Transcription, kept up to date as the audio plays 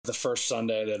the first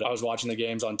Sunday that I was watching the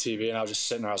games on TV, and I was just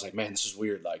sitting there. I was like, man, this is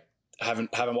weird. Like, I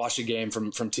haven't watched a game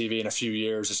from TV in a few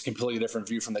years. It's a completely different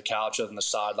view from the couch other than the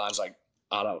sidelines. Like,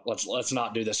 let's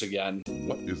not do this again.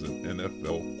 What is an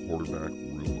NFL quarterback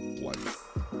room like?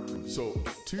 So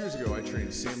 2 years ago, I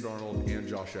trained Sam Darnold and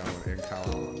Josh Allen and Kyle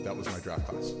Allen. That was my draft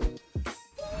class.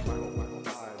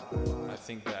 I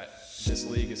think that this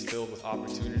league is filled with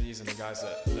opportunities, and the guys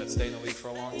that stay in the league for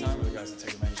a long time are the guys that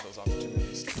take advantage of those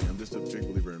opportunities. I'm just a big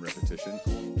believer in repetition.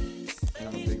 And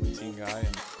I'm a big routine guy,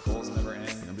 and goals never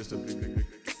end. I'm just a big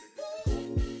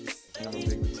And I'm a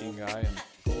big routine guy,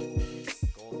 and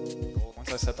goals.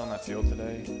 Once I stepped on that field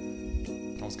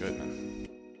today, I was good, man.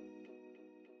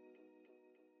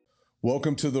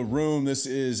 Welcome to the room. This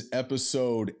is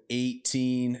episode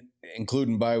 18,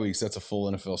 including bye weeks. That's a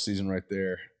full NFL season right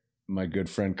there. My good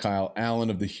friend Kyle Allen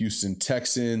of the Houston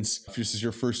Texans. If this is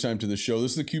your first time to the show,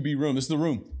 this is the QB room. This is the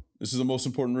room. This is the most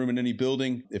important room in any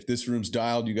building. If this room's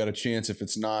dialed, you got a chance. If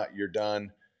it's not, you're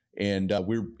done. And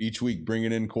we're each week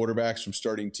bringing in quarterbacks from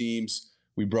starting teams.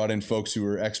 We brought in folks who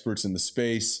are experts in the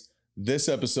space. This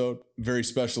episode, very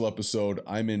special episode.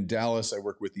 I'm in Dallas. I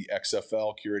work with the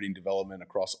XFL, curating development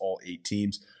across all 8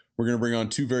 teams. We're going to bring on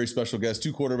 2 very special guests,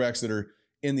 2 quarterbacks that are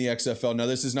in the XFL. Now,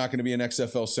 this is not going to be an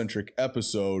XFL-centric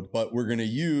episode, but we're going to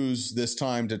use this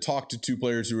time to talk to 2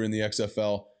 players who are in the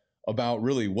XFL about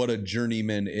really what a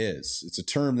journeyman is. It's a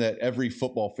term that every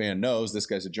football fan knows. This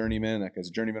guy's a journeyman, that guy's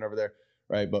a journeyman over there,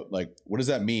 right? But like, what does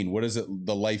that mean? What does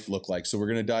the life look like? So we're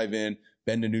going to dive in.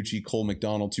 Ben DiNucci, Cole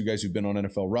McDonald, 2 guys who've been on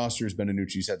NFL rosters. Ben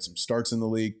DiNucci's had some starts in the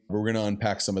league. We're going to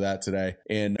unpack some of that today.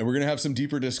 And we're going to have some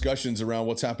deeper discussions around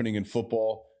what's happening in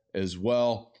football as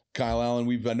well. Kyle Allen,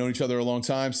 we've known each other a long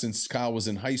time since Kyle was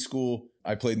in high school.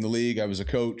 I played in the league. I was a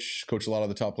coach a lot of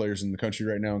the top players in the country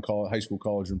right now in high school,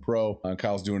 college, and pro.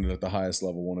 Kyle's doing it at the highest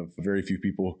level, one of very few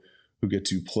people who get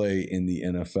to play in the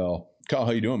NFL. Kyle,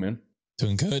 how you doing, man?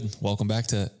 Doing good. Welcome back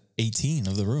to 18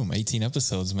 of the room, 18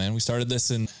 episodes, man. We started this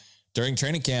during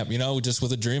training camp, just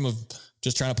with a dream of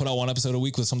just trying to put out 1 episode a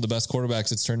week with some of the best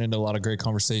quarterbacks. It's turned into a lot of great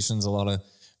conversations, a lot of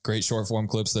great short form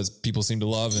clips that people seem to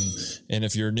love. And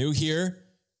if you're new here,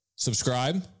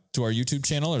 subscribe to our YouTube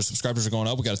channel. Our subscribers are going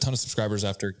up. We got a ton of subscribers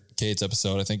after Cade's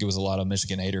episode. I think it was a lot of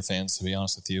Michigan hater fans, to be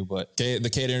honest with you. But the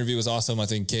Cade interview was awesome. I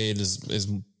think Cade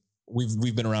is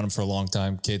we've been around him for a long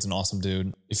time. Cade's an awesome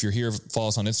dude. If you're here, follow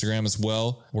us on Instagram as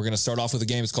well. We're going to start off with a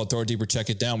game. It's called Throw It Deeper, Check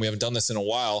It Down. We haven't done this in a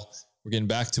while. We're getting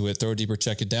back to it. Throw It Deeper,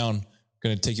 Check It Down. We're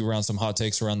going to take you around some hot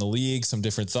takes around the league, some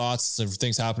different thoughts, some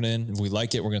things happening. If we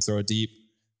like it, we're going to throw it deep.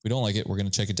 If we don't like it, we're going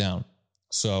to check it down.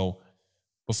 So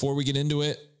before we get into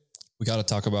it, we got to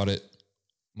talk about it.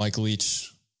 Mike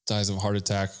Leach dies of a heart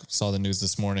attack. Saw the news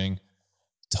this morning.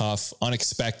 Tough,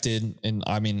 unexpected. And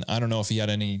I mean, I don't know if he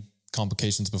had any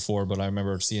complications before, but I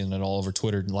remember seeing it all over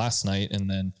Twitter last night and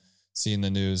then seeing the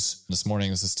news this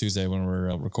morning. This is Tuesday when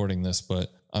we're recording this. But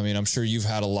I mean, I'm sure you've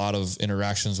had a lot of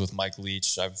interactions with Mike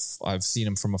Leach. I've seen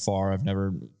him from afar. I've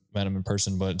never met him in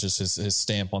person, but just his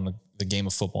stamp on the game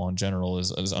of football in general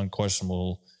is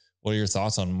unquestionable. What are your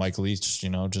thoughts on Mike Leach,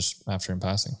 just after him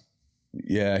passing?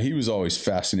 Yeah, he was always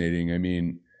fascinating. I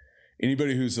mean,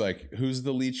 anybody who's like, who's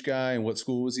the Leach guy and what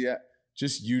school was he at?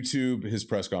 Just YouTube his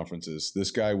press conferences. This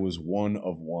guy was one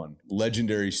of one.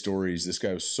 Legendary stories. This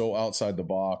guy was so outside the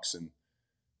box. And,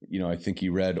 I think he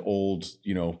read old,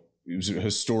 he was a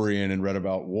historian and read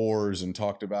about wars and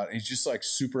talked about, he's just like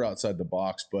super outside the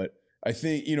box. But I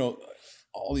think,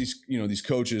 all these, these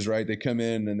coaches, right? They come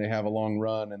in and they have a long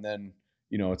run and then,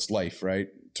 it's life, right?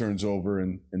 Turns over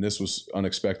and this was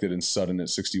unexpected and sudden at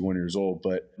 61 years old.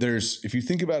 But if you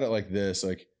think about it like this,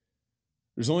 like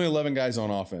there's only 11 guys on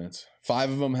offense. 5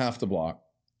 of them have to block.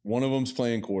 1 of them's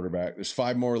playing quarterback. There's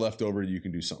 5 more left over you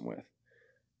can do something with.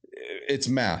 It's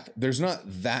math. There's not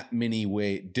that many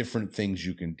different things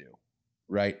you can do,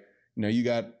 right? You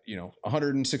got,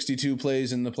 162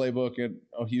 plays in the playbook at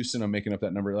Houston. I'm making up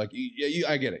that number. Like,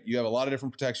 I get it. You have a lot of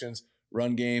different protections,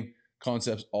 run game,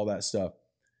 concepts, all that stuff.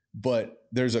 But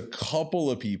there's a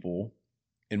couple of people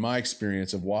in my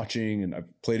experience of watching, and I've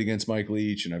played against Mike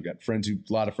Leach, and I've got a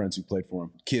lot of friends who played for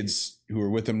him, kids who are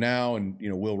with him now. And,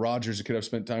 Will Rogers, a kid I've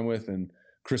spent time with, and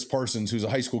Chris Parsons, who's a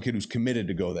high school kid who's committed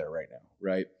to go there right now.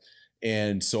 Right.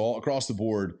 And so all across the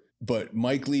board, but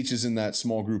Mike Leach is in that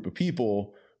small group of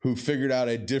people who figured out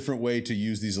a different way to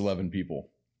use these 11 people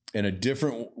and a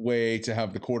different way to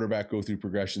have the quarterback go through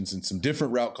progressions and some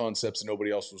different route concepts that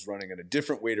nobody else was running and a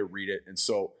different way to read it. And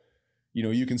so,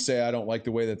 you can say, I don't like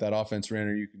the way that offense ran,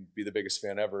 or you can be the biggest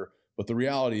fan ever. But the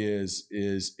reality is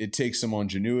it takes some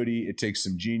ingenuity. It takes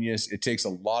some genius. It takes a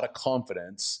lot of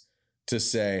confidence to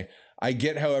say, I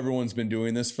get how everyone's been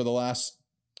doing this for the last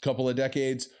couple of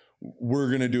decades. we're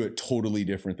going to do it totally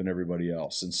different than everybody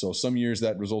else. And so some years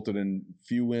that resulted in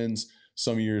few wins.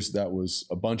 Some years that was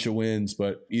a bunch of wins.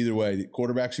 But either way, the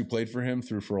quarterbacks who played for him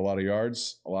threw for a lot of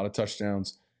yards, a lot of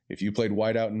touchdowns. If you played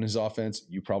wideout in his offense,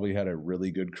 you probably had a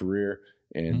really good career.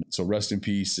 And so rest in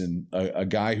peace. And a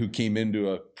guy who came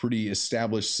into a pretty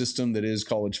established system that is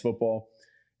college football.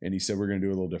 And he said, we're going to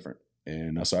do it a little different.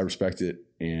 And so I respect it.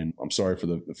 And I'm sorry for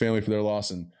the family for their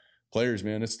loss. And players,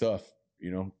 man, it's tough.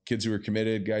 Kids who are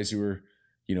committed, guys who are,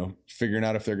 figuring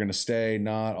out if they're going to stay,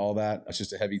 not all that. It's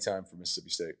just a heavy time for Mississippi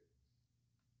State.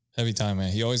 Heavy time,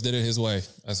 man. He always did it his way.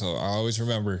 That's what I always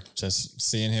remember. Just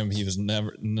seeing him, he was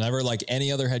never like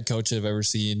any other head coach I've ever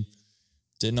seen.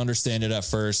 Didn't understand it at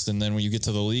first, and then when you get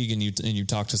to the league and you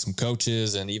talk to some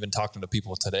coaches and even talking to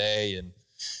people today, and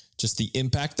just the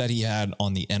impact that he had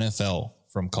on the NFL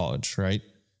from college, right?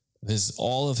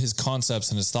 All of his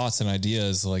concepts and his thoughts and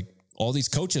ideas, like all these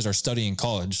coaches are studying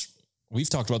college. We've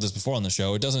talked about this before on the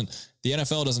show. The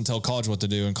NFL doesn't tell college what to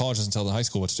do, and college doesn't tell the high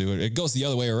school what to do. It goes the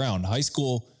other way around. High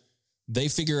school, they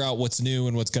figure out what's new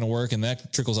and what's going to work, and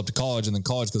that trickles up to college, and then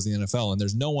college goes to the NFL. And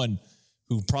there's no one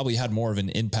who probably had more of an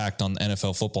impact on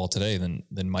NFL football today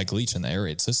than Mike Leach in the air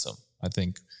raid system. I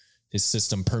think his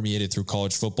system permeated through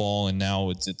college football, and now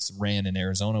it's ran in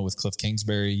Arizona with Cliff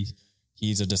Kingsbury.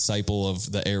 He's a disciple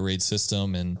of the air raid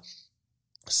system, and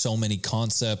so many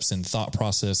concepts and thought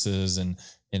processes and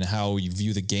how you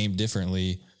view the game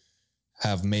differently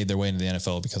have made their way into the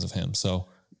NFL because of him. So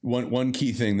one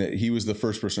key thing that he was the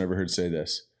first person I ever heard say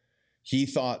this. He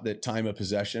thought that time of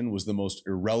possession was the most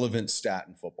irrelevant stat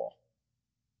in football.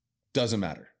 Doesn't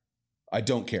matter. I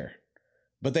don't care.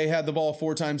 But they had the ball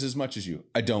 4 times as much as you.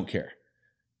 I don't care.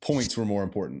 Points were more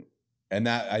important. And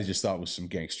that I just thought was some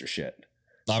gangster shit.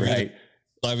 Right?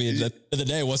 At the end of the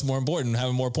day, what's more important,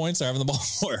 having more points or having the ball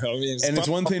more? It's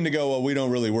one thing to go, well, we don't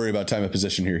really worry about time of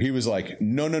possession here. He was like,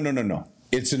 no.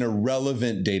 It's an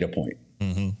irrelevant data point.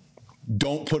 Mm-hmm.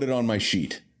 Don't put it on my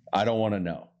sheet. I don't want to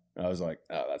know. I was like,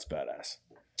 oh, that's badass.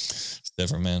 It's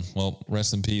different, man. Well,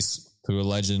 rest in peace to a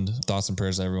legend. Thoughts and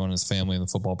prayers to everyone in his family in the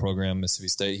football program, Mississippi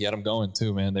State. He had them going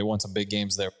too, man. They won some big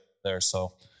games there.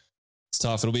 So it's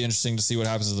tough. It'll be interesting to see what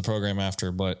happens to the program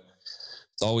after, but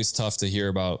it's always tough to hear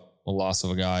about a loss of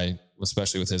a guy,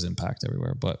 especially with his impact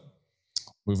everywhere. But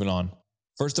moving on.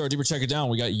 First, throw a deeper check it down.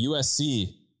 We got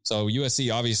USC. So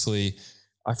USC, obviously,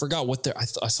 I forgot what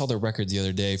I saw their record the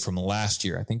other day from last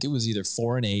year. I think it was either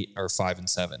 4-8 or 5-7.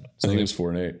 So I think it was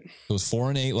 4-8. It was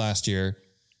 4-8 last year.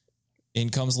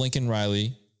 In comes Lincoln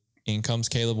Riley. In comes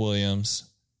Caleb Williams,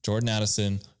 Jordan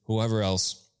Addison, whoever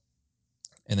else.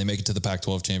 And they make it to the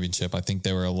Pac-12 championship. I think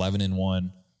they were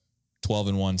 11-1,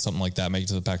 12-1, something like that, make it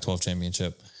to the Pac-12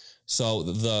 championship. So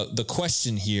the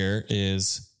question here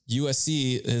is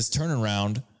USC is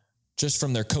turnaround just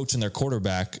from their coach and their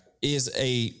quarterback is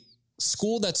a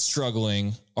school that's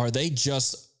struggling. Are they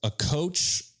just a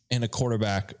coach and a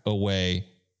quarterback away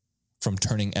from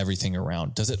turning everything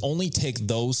around? Does it only take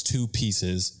those two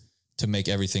pieces to make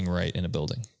everything right in a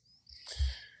building?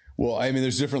 Well, I mean,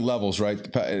 there's different levels, right?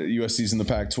 USC's in the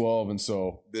Pac-12, and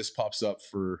so this pops up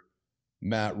for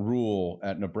Matt Rule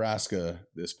at Nebraska.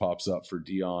 This pops up for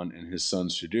Dion and his son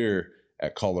Shadir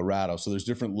at Colorado. So there's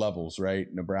different levels, right?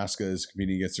 Nebraska is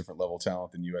competing against different level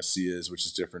talent than USC is, which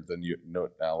is different than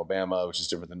Alabama, which is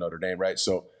different than Notre Dame, right?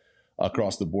 So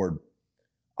across the board,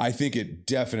 I think it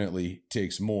definitely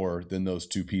takes more than those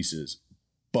two pieces.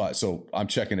 But so I'm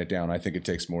checking it down. I think it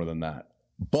takes more than that.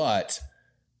 But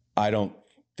I don't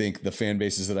think the fan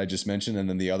bases that I just mentioned and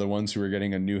then the other ones who are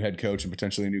getting a new head coach and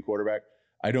potentially a new quarterback,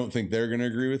 I don't think they're going to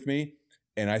agree with me.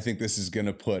 And I think this is going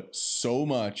to put so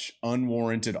much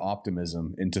unwarranted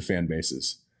optimism into fan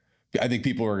bases. I think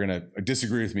people are going to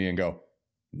disagree with me and go,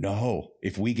 no,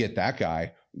 if we get that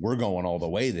guy, we're going all the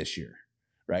way this year,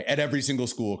 right? At every single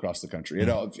school across the country, at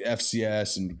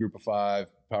FCS and Group of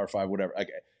Five, Power Five, whatever.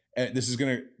 This is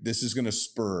going to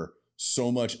spur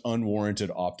so much unwarranted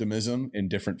optimism in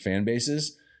different fan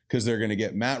bases because they're going to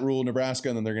get Matt Rule, Nebraska,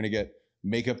 and then they're going to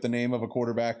make up the name of a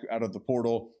quarterback out of the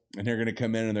portal. And they're going to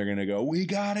come in and they're going to go, we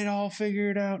got it all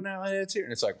figured out now. And it's here.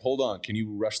 And it's like, hold on. Can you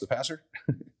rush the passer?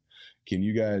 Can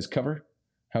you guys cover?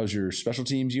 How's your special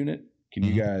teams unit? Can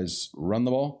you guys run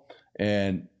the ball?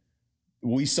 And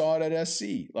we saw it at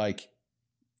SC. Like,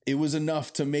 it was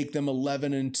enough to make them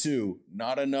 11-2.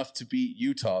 Not enough to beat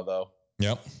Utah, though.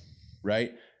 Yep.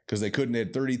 Right? Because they couldn't. They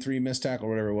had 33 missed tackle or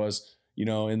whatever it was,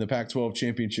 in the Pac-12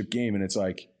 championship game. And it's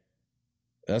like,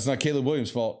 that's not Caleb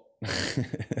Williams' fault.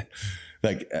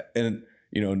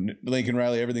 Lincoln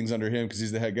Riley, everything's under him because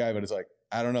he's the head guy, but it's like,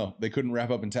 I don't know. They couldn't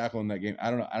wrap up and tackle in that game. I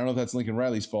don't know if that's Lincoln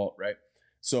Riley's fault, right?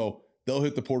 So they'll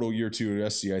hit the portal year 2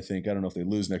 at SC, I think. I don't know if they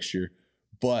lose next year.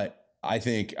 But I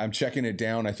think I'm checking it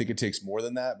down. I think it takes more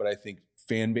than that, but I think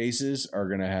fan bases are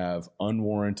going to have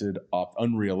unwarranted,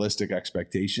 unrealistic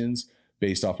expectations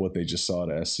based off what they just saw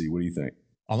at SC. What do you think?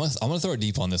 I'm gonna throw it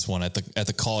deep on this one at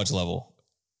the college level,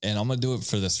 and I'm gonna do it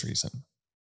for this reason.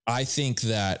 I think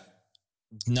that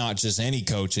not just any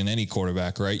coach and any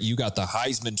quarterback, right? You got the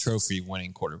Heisman Trophy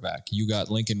winning quarterback. You got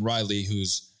Lincoln Riley,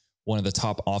 who's one of the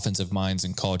top offensive minds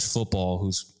in college football,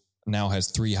 who's now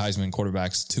has 3 Heisman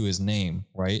quarterbacks to his name,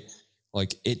 right?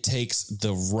 Like, it takes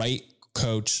the right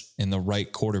coach and the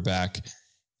right quarterback.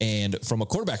 And from a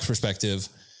quarterback perspective,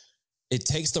 it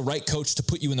takes the right coach to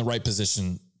put you in the right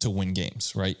position to win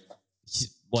games, right?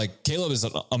 Like, Caleb is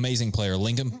an amazing player.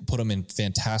 Lincoln put him in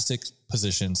fantastic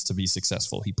positions to be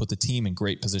successful. He put the team in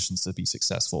great positions to be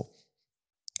successful.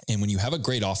 And when you have a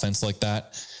great offense like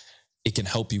that, it can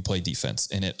help you play defense,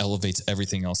 and it elevates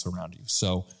everything else around you.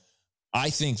 So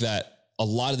I think that a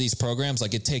lot of these programs,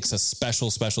 like, it takes a special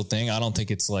thing. I don't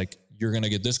think it's like you're going to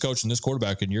get this coach and this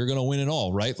quarterback and you're going to win it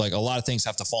all, right? Like, a lot of things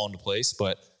have to fall into place.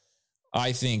 But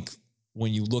I think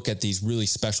when you look at these really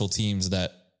special teams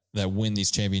that win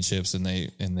these championships and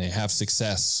they have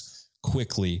success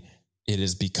quickly, it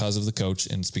is because of the coach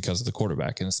and it's because of the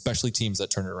quarterback, and especially teams that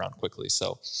turn it around quickly.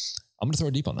 So I'm going to throw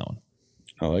it deep on that one.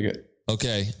 I like it.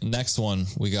 Okay, next one,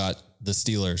 we got the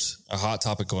Steelers, a hot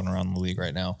topic going around the league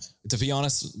right now. To be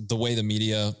honest, the way the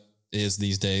media is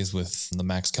these days with the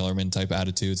Max Kellerman type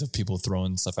attitudes of people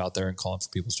throwing stuff out there and calling for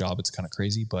people's job, it's kind of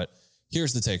crazy. But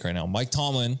here's the take right now. Mike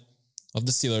Tomlin of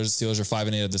the Steelers are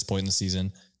 5-8 at this point in the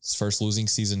season. His first losing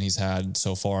season he's had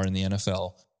so far in the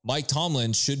NFL. Mike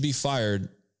Tomlin should be fired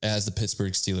as the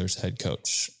Pittsburgh Steelers head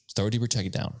coach. Throw it deep or check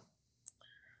it down.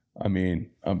 I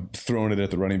mean, I'm throwing it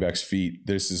at the running back's feet.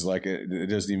 This is like, it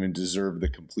doesn't even deserve the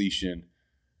completion.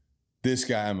 This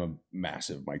guy, I'm a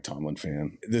massive Mike Tomlin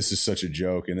fan. This is such a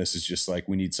joke. And this is just like,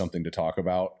 we need something to talk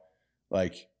about.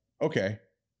 Like, okay,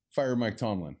 fire Mike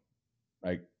Tomlin.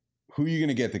 Like, who are you going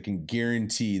to get that can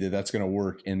guarantee that that's going to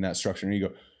work in that structure? And you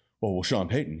go, well, Sean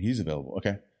Payton, he's available.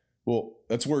 Okay. Well,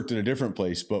 that's worked in a different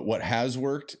place. But what has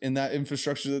worked in that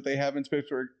infrastructure that they have in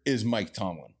Pittsburgh is Mike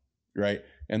Tomlin, right?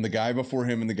 And the guy before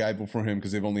him and the guy before him,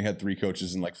 because they've only had 3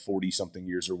 coaches in like 40-something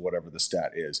years or whatever the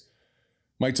stat is.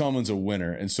 Mike Tomlin's a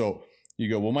winner. And so you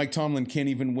go, well, Mike Tomlin can't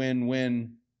even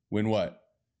win what?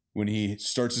 When he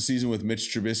starts the season with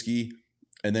Mitch Trubisky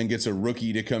and then gets a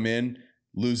rookie to come in,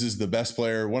 loses the best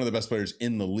player, one of the best players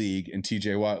in the league, and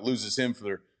TJ Watt, loses him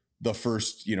for the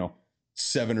first,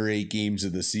 7 or 8 games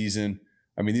of the season.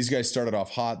 I mean, these guys started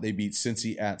off hot. They beat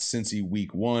Cincy at Cincy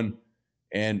week 1.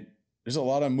 And there's a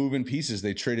lot of moving pieces.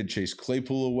 They traded Chase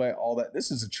Claypool away, all that. This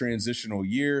is a transitional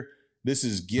year. This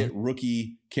is get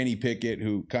rookie Kenny Pickett,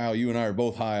 who, Kyle, you and I are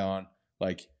both high on.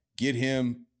 Like, get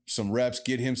him some reps,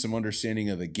 get him some understanding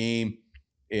of the game.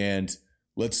 And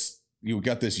you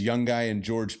got this young guy in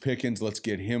George Pickens. Let's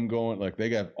get him going. Like, they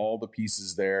got all the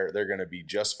pieces there. They're going to be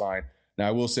just fine. Now,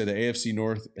 I will say the AFC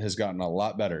North has gotten a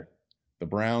lot better. The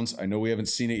Browns, I know we haven't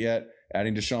seen it yet,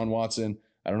 adding Deshaun Watson.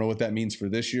 I don't know what that means for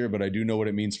this year, but I do know what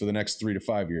it means for the next 3 to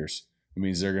 5 years. It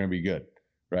means they're going to be good,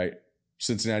 right?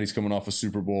 Cincinnati's coming off a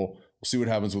Super Bowl. We'll see what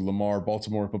happens with Lamar,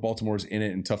 Baltimore, but Baltimore's in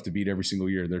it and tough to beat every single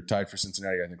year. They're tied for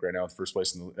Cincinnati, I think, right now in first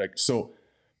place. So,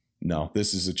 no,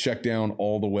 this is a check down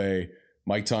all the way.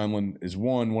 Mike Tomlin is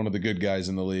one of the good guys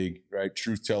in the league, right?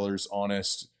 Truth tellers,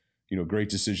 honest, great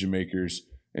decision makers.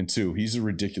 And 2, he's a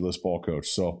ridiculous ball coach.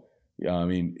 So, yeah, I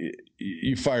mean,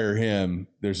 you fire him,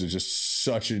 there's just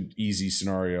such an easy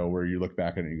scenario where you look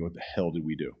back at it and you go, what the hell did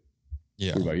we do?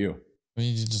 Yeah. What about you? I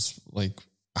mean, you just like,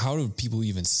 how do people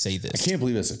even say this? I can't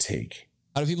believe that's a take.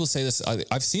 How do people say this?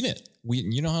 I've seen it.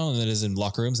 You know how that is in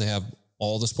locker rooms? They have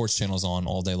all the sports channels on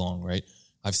all day long, right?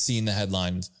 I've seen the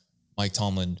headline, Mike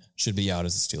Tomlin should be out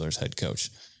as the Steelers head coach.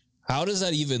 How does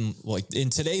that even, like, in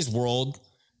today's world,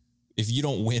 if you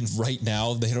don't win right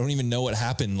now, they don't even know what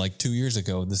happened like 2 years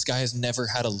ago. This guy has never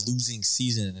had a losing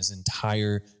season in his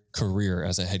entire career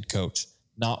as a head coach.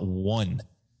 Not one.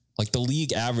 Like, the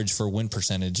league average for win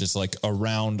percentage is like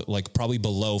around, like, probably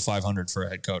below 500 for a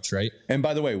head coach, right? And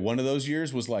by the way, one of those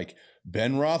years was like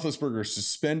Ben Roethlisberger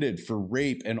suspended for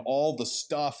rape and all the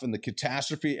stuff and the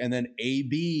catastrophe, and then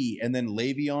AB and then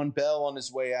Le'Veon Bell on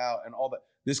his way out and all that.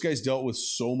 This guy's dealt with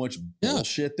so much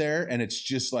bullshit there, and it's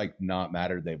just like not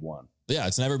mattered. They've won. Yeah,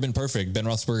 it's never been perfect. Ben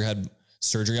Roethlisberger had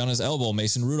surgery on his elbow.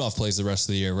 Mason Rudolph plays the rest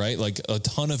of the year, right? Like, a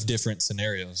ton of different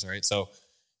scenarios, right? So,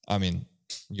 I mean,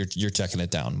 you're checking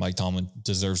it down. Mike Tomlin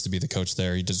deserves to be the coach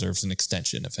there. He deserves an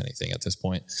extension, if anything, at this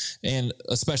point. And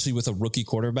especially with a rookie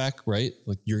quarterback, right?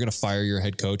 Like, you're going to fire your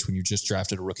head coach when you just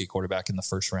drafted a rookie quarterback in the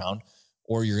first round,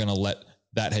 or you're going to let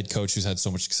that head coach who's had so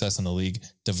much success in the league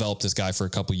develop this guy for a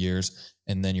couple years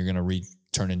and then you're going to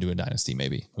turn into a dynasty.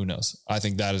 Maybe, who knows? I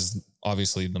think that is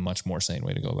obviously the much more sane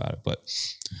way to go about it, but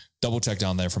double check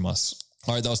down there from us.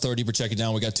 All right. That was Throw Deeper. Check it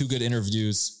down. We got 2 good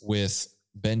interviews with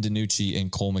Ben DiNucci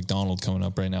and Cole McDonald coming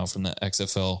up right now from the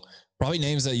XFL. Probably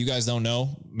names that you guys don't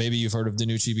know. Maybe you've heard of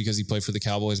DiNucci because he played for the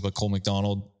Cowboys, but Cole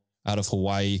McDonald out of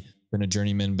Hawaii, been a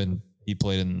journeyman, he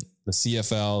played in the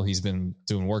CFL. He's been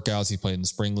doing workouts. He played in the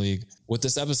spring league. What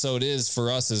this episode is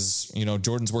for us is,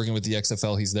 Jordan's working with the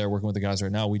XFL. He's there working with the guys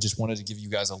right now. We just wanted to give you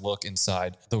guys a look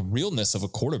inside the realness of a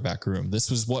quarterback room.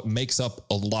 This was what makes up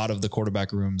a lot of the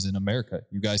quarterback rooms in America.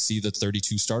 You guys see the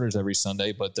 32 starters every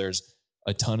Sunday, but there's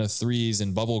a ton of threes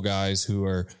and bubble guys who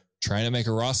are trying to make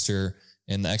a roster,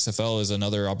 and the XFL is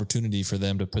another opportunity for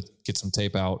them to get some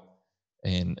tape out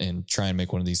and try and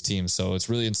make one of these teams. So it's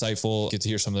really insightful. Get to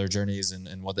hear some of their journeys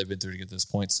and what they've been through to get to this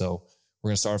point. So we're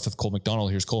going to start off with Cole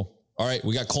McDonald. Here's Cole. All right.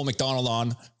 We got Cole McDonald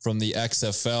on from the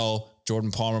XFL.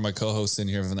 Jordan Palmer, my co-host in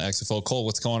here from the XFL. Cole,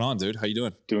 what's going on, dude? How you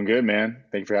doing? Doing good, man.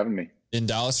 Thank you for having me. In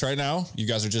Dallas right now? You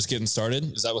guys are just getting started?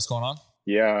 Is that what's going on?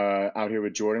 Yeah, out here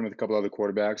with Jordan with a couple other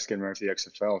quarterbacks getting ready for the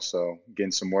XFL. So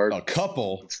getting some work. A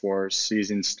couple? Before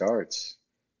season starts.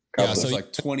 Yeah, so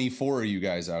like 24 of you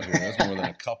guys out here. That's more than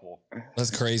a couple.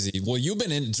 That's crazy. Well, you've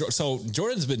been in. So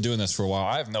Jordan's been doing this for a while.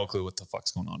 I have no clue what the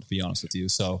fuck's going on, to be honest with you.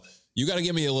 So you got to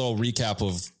give me a little recap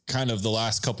of kind of the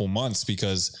last couple months,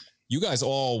 because you guys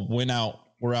all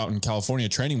were out in California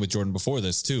training with Jordan before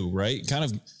this too, right? Kind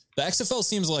of the XFL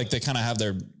seems like they kind of have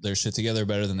their shit together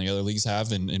better than the other leagues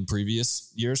have in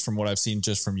previous years, from what I've seen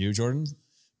just from you, Jordan,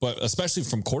 but especially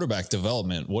from quarterback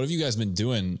development. What have you guys been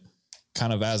doing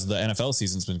kind of as the NFL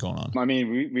season's been going on? I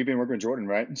mean, we've been working with Jordan,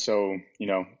 right? So,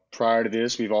 prior to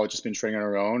this, we've all just been training on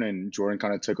our own, and Jordan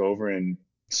kind of took over and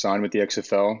signed with the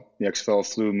XFL. The XFL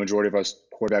flew a majority of us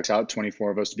quarterbacks out,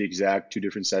 24 of us to be exact, 2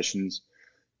 different sessions,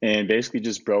 and basically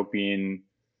just broke down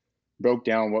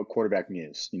what quarterbacking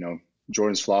is.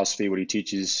 Jordan's philosophy, what he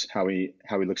teaches, how he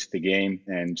looks at the game,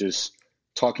 and just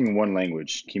talking one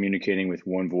language, communicating with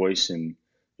one voice, and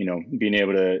being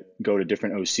able to go to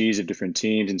different OCs of different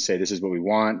teams and say, this is what we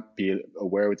want, be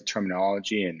aware with the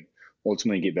terminology, and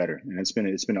ultimately get better. And it's been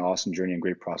an awesome journey and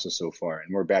great process so far.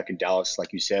 And we're back in Dallas,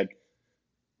 like you said,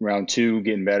 round 2,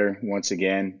 getting better once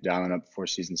again, dialing up before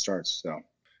season starts. So,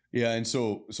 yeah. And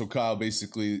so Kyle,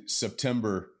 basically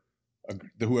September,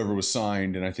 whoever was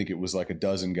signed, and I think it was like a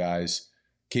dozen guys,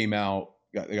 came out,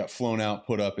 they got flown out,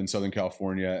 put up in Southern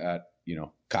California at,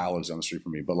 Kyle lives down the street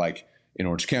from me, but like in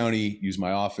Orange County, use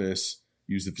my office,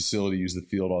 use the facility, use the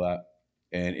field, all that,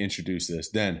 and introduce this.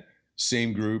 Then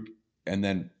same group, and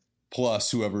then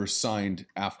plus whoever signed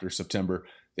after September,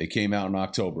 they came out in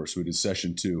October. So we did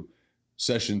session 2.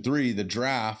 Session 3, the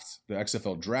draft, the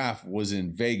XFL draft, was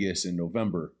in Vegas in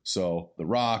November. So The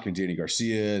Rock and Danny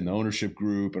Garcia and the ownership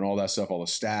group and all that stuff, all the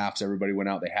staffs, everybody went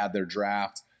out, they had their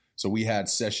draft. So we had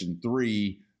session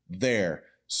 3 there.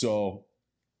 So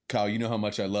Kyle, you know how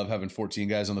much I love having 14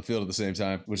 guys on the field at the same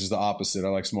time, which is the opposite. I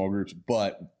like small groups,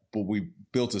 but we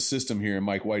built a system here, and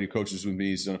Mike White, who coaches with me,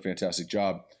 he's done a fantastic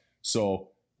job. So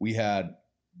we had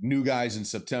new guys in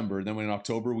September. Then in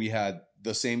October, we had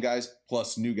the same guys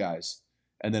plus new guys.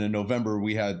 And then in November,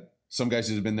 we had some guys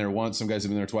that have been there once, some guys have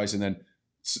been there twice, and then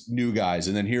new guys.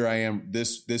 And then here I am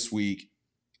this week,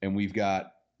 and we've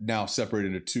got now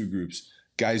separated into 2 groups.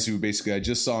 Guys who basically I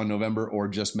just saw in November or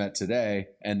just met today,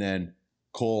 and then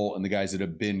Cole and the guys that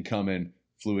have been coming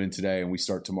flew in today, and we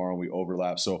start tomorrow and we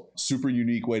overlap. So super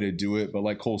unique way to do it. But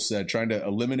like Cole said, trying to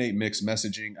eliminate mixed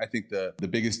messaging. I think the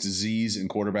biggest disease in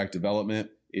quarterback development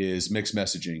is mixed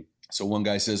messaging. So one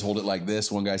guy says, hold it like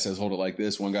this. One guy says, hold it like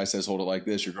this. One guy says, hold it like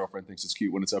this. Your girlfriend thinks it's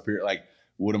cute when it's up here. Like,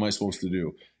 what am I supposed to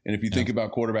do? And if you think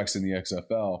about quarterbacks in the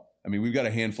XFL, I mean, we've got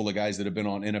a handful of guys that have been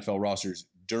on NFL rosters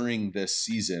during this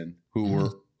season who were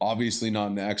obviously not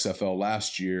in the XFL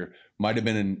last year, might have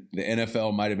been in the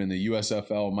NFL, might have been the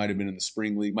USFL, might have been in the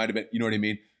spring league, might have been, you know what I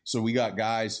mean? So we got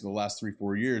guys for the last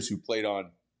 3-4 years who played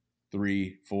on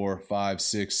 3, 4, 5,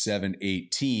 6, 7,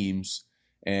 8 teams.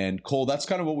 And Cole, that's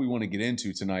kind of what we want to get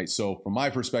into tonight. So from my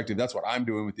perspective, that's what I'm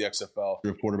doing with the XFL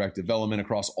of quarterback development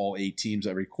across all 8 teams,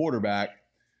 every quarterback.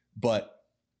 But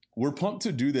we're pumped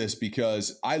to do this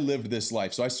because I lived this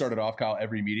life. So I started off, Kyle,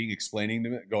 every meeting explaining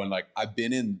to it, going like, I've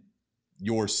been in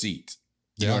your seat.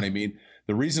 You know what I mean?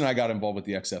 The reason I got involved with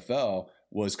the XFL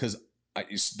was because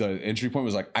the entry point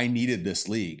was like, I needed this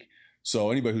league.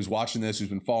 So anybody who's watching this, who's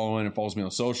been following and follows me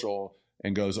on social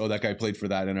and goes, oh, that guy played for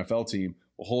that NFL team.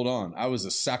 Well, hold on. I was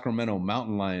a Sacramento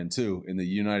Mountain Lion too in the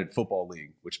United Football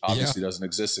League, which obviously doesn't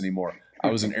exist anymore.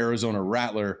 I was an Arizona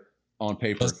Rattler on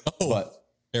paper, but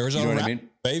Arizona, you know what I mean?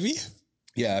 Baby.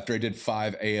 Yeah. After I did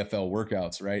 5 AFL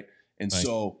workouts. Right. And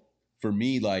so for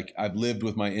me, like I've lived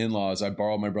with my in-laws. I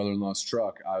borrowed my brother-in-law's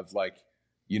truck. I've like,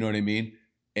 you know what I mean?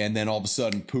 And then all of a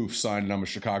sudden, poof, signed and I'm a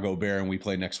Chicago Bear and we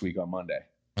play next week on Monday.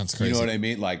 That's crazy. You know what I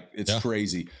mean? Like it's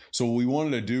crazy. So what we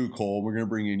wanted to do, Cole, we're going to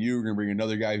bring in you. We're going to bring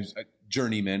another guy who's a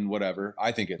journeyman, whatever.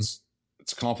 I think it's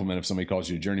a compliment if somebody calls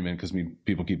you a journeyman because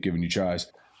people keep giving you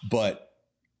tries. But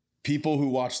people who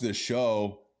watch this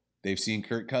show, they've seen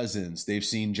Kirk Cousins. They've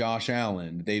seen Josh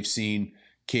Allen. They've seen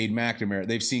Cade McNamara.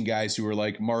 They've seen guys who are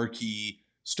like marquee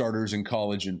starters in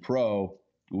college and pro.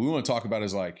 What we want to talk about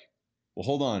is like, well,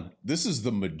 hold on. This is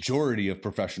the majority of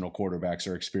professional quarterbacks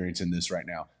are experiencing this right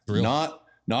now. Really?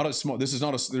 Not a small, this is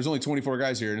not a, there's only 24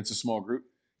 guys here and it's a small group.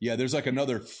 Yeah. There's like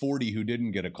another 40 who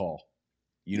didn't get a call.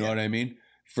 You know what I mean?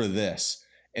 For this.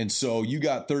 And so you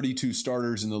got 32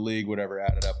 starters in the league, whatever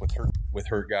added up with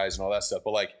hurt guys and all that stuff.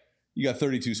 But like you got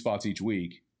 32 spots each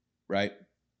week. Right.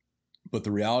 But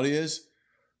the reality is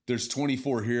there's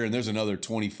 24 here and there's another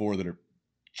 24 that are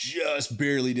just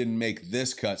barely didn't make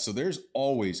this cut. So there's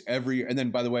always and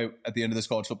then by the way, at the end of this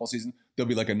college football season, there'll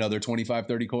be like another 25,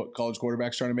 30 college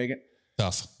quarterbacks trying to make it.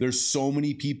 Tough. There's so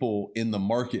many people in the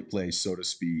marketplace, so to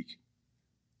speak,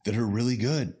 that are really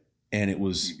good. And it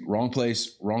was wrong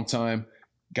place, wrong time,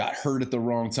 got hurt at the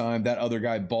wrong time. That other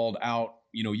guy balled out.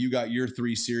 You know, you got your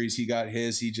 3 series. He got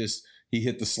his, he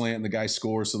hit the slant and the guy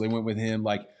scores. So they went with him.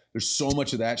 Like there's so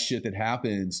much of that shit that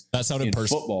happens. That sounded in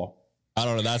personal. Football. I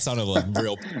don't know. That sounded like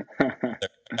real.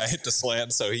 I hit the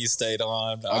slant, so he stayed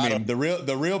on. I mean,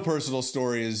 the real personal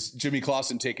story is Jimmy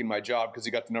Clausen taking my job because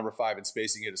he got the number 5 in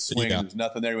spacing, hit a swing, and there was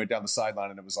nothing there. He went down the sideline,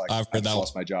 and it was like, I just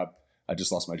lost my job. I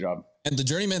just lost my job. And the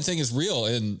journeyman thing is real.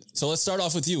 And so let's start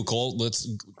off with you, Cole.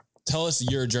 Let's tell us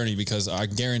your journey because I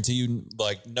guarantee you,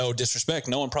 like, no disrespect,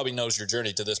 no one probably knows your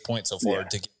journey to this point so far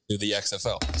to get to the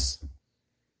XFL.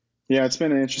 Yeah, it's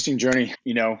been an interesting journey.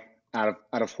 You know, out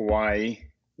of Hawaii.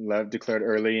 Declared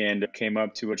early and came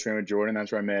up to a train with Jordan.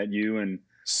 That's where I met you and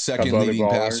second leading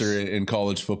passer in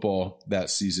college football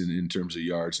that season in terms of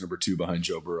yards. Number 2 behind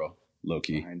Joe Burrow, low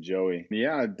key. Behind Joey.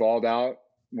 Yeah, I balled out,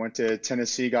 went to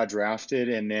Tennessee, got drafted,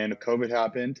 and then COVID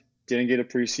happened. Didn't get a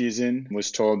preseason.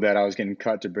 Was told that I was getting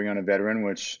cut to bring on a veteran,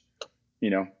 which, you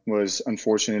know, was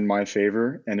unfortunate in my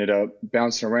favor. Ended up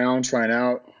bouncing around, trying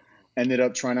out. Ended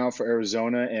up trying out for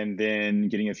Arizona and then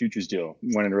getting a futures deal.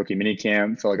 Went in a rookie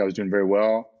minicamp, felt like I was doing very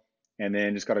well, and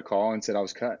then just got a call and said I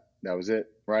was cut. That was it.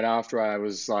 Right after I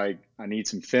was like, I need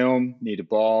some film, need a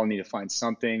ball, need to find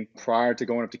something. Prior to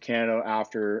going up to Canada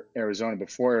after Arizona,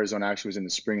 before Arizona actually was in the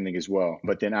spring league as well.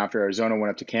 But then after Arizona,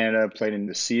 went up to Canada, played in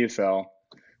the CFL,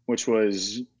 which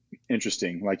was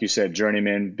interesting. Like you said,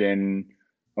 journeyman, been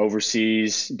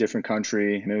overseas, different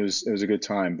country. And it was a good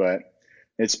time, but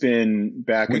it's been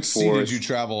back and forth. Which sea did you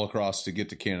travel across to get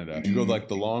to Canada? Did you go like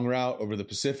the long route over the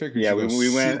Pacific? Or yeah,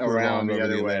 we went around the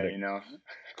other way, you know.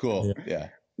 Cool. Yeah.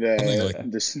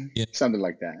 Something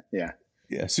like that. Yeah.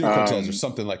 Yeah. Super Cortez or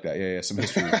something like that. Yeah. Some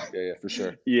history. yeah, for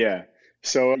sure. Yeah.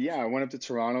 So, I went up to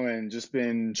Toronto and just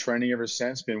been training ever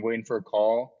since, been waiting for a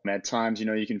call. At times, you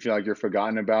know, you can feel like you're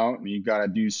forgotten about. You got to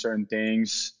do certain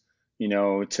things, you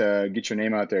know, to get your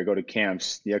name out there, go to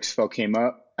camps. The XFL came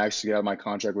up. I actually got out my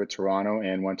contract with Toronto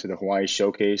and went to the Hawaii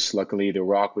Showcase. Luckily, The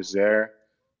Rock was there.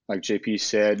 Like JP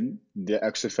said, the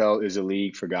XFL is a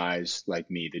league for guys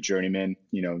like me, the journeyman,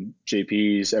 you know,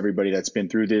 JP's, everybody that's been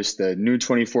through this, the new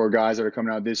 24 guys that are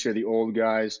coming out this year, the old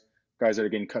guys that are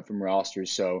getting cut from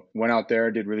rosters. So went out there,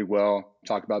 did really well,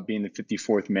 talked about being the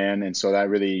 54th man. And so that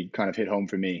really kind of hit home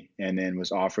for me, and then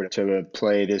was offered to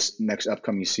play this next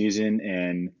upcoming season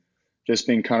and just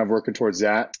been kind of working towards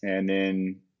that. And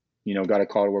then, you know, got a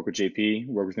call to work with JP,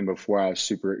 worked with him before. I was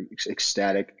super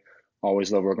ecstatic.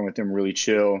 Always love working with him, really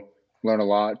chill, learn a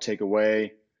lot, take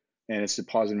away. And it's a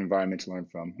positive environment to learn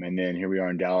from. And then here we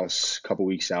are in Dallas a couple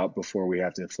weeks out before we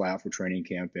have to fly out for training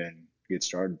camp and get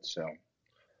started. So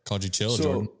called you chill,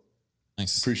 Jordan.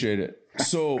 Nice. Appreciate it.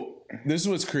 So this is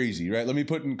what's crazy, right? Let me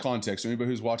put in context. Anybody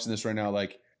who's watching this right now,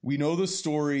 like, we know the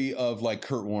story of like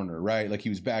Kurt Warner, right? Like he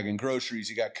was bagging groceries.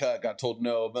 He got cut, got told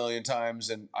no a million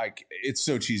times. And it's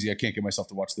so cheesy. I can't get myself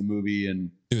to watch the movie. And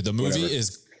dude, the movie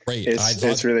is great.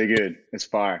 It's really good. It's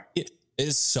fire. It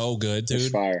is so good, dude. It's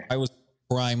fire. I was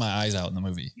crying my eyes out in the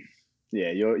movie.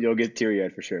 Yeah. You'll get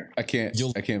teary-eyed for sure. I can't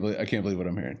believe what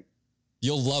I'm hearing.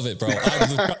 You'll love it, bro. I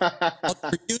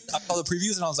saw the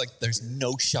previews and I was like, there's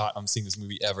no shot I'm seeing this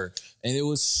movie ever. And it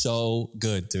was so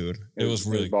good, dude. It was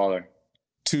really baller.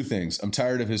 2 things. I'm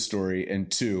tired of his story. And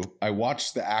 2, I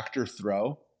watched the actor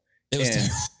throw. It was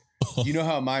terrible. You know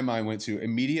how my mind went to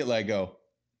immediately I go,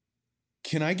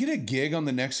 can I get a gig on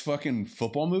the next fucking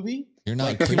football movie? You're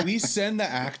not. Like, can we send the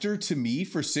actor to me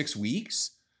for 6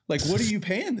 weeks? Like, what are you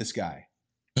paying this guy?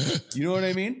 You know what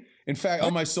I mean? In fact,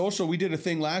 on my social, we did a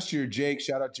thing last year. Jake,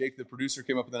 shout out Jake, the producer,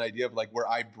 came up with an idea of like where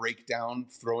I break down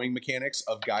throwing mechanics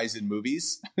of guys in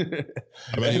movies. It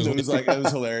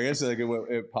was hilarious. Like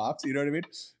it popped, you know what I mean?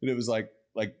 And it was like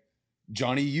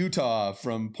Johnny Utah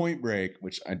from Point Break,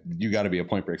 which you got to be a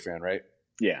Point Break fan, right?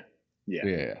 Yeah.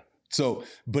 So,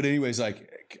 but anyways,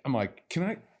 like I'm like, can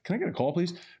I get a call,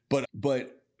 please? But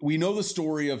we know the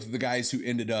story of the guys who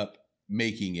ended up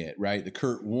making it, right? The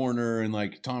Kurt Warner and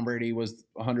like Tom Brady was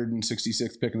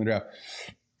 166th pick in the draft.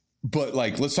 But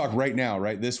like, let's talk right now,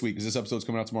 right? This week, because this episode's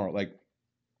coming out tomorrow. Like,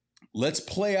 let's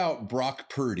play out Brock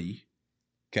Purdy.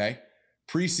 Okay.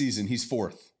 Preseason, he's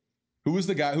 4th. Who was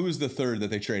the guy? Who was the 3rd that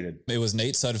they traded? It was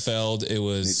Nate Sudfeld. It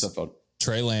was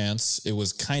Trey Lance. It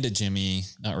was kind of Jimmy.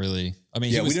 Not really. I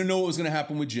mean, we didn't know what was going to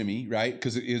happen with Jimmy, right?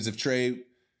 Because if Trey,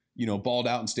 balled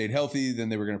out and stayed healthy, then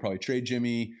they were going to probably trade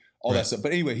Jimmy. All that stuff.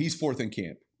 But anyway, he's 4th in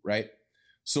camp, right?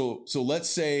 So let's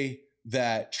say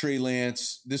that Trey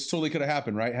Lance, this totally could have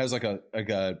happened, right? Has like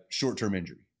a short-term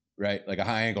injury, right? Like a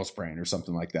high ankle sprain or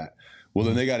something like that. Well,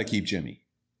 then they got to keep Jimmy,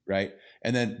 right?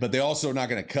 But they also are not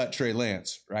going to cut Trey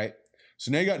Lance, right?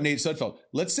 So now you got Nate Sudfeld.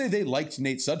 Let's say they liked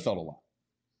Nate Sudfeld a lot.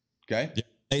 Okay. Yeah.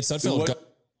 Nate Sudfeld got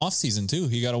off season too.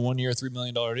 He got a 1-year, $3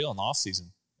 million deal in the off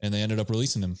season, and they ended up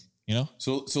releasing him,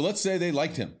 So let's say they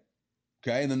liked him.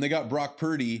 Okay. And then they got Brock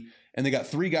Purdy, and they got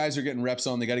 3 guys they're getting reps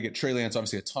on. They got to get Trey Lance,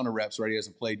 obviously a ton of reps, right? He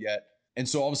hasn't played yet. And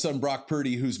so all of a sudden, Brock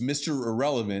Purdy, who's Mr.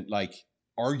 Irrelevant, like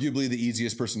arguably the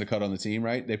easiest person to cut on the team,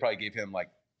 right? They probably gave him like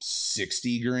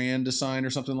 $60,000 to sign or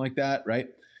something like that, right?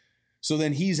 So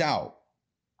then he's out.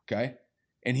 Okay.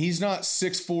 And he's not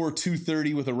 6'4",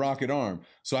 230 with a rocket arm.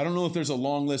 So I don't know if there's a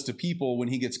long list of people when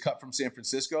he gets cut from San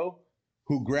Francisco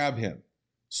who grab him.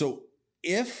 So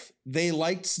if they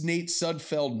liked Nate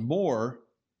Sudfeld more,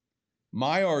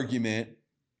 my argument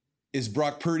is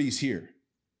Brock Purdy's here,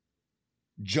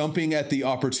 jumping at the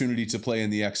opportunity to play in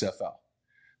the XFL.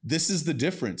 This is the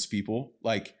difference, people.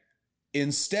 Like,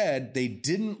 instead, they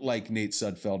didn't like Nate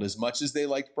Sudfeld as much as they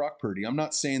liked Brock Purdy. I'm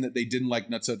not saying that they didn't like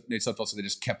Nate Sudfeld, so they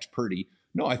just kept Purdy.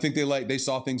 No, I think they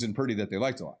saw things in Purdy that they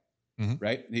liked a lot,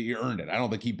 right? He earned it. I don't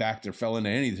think he backed or fell into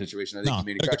any situation. I think he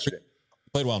manufactured it.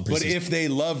 Played well in preseason. But if they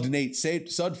loved Nate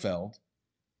Sudfeld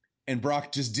and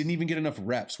Brock just didn't even get enough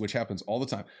reps, which happens all the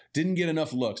time, didn't get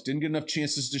enough looks, didn't get enough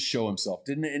chances to show himself,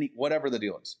 whatever the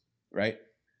deal is, right?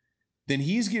 Then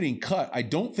he's getting cut. I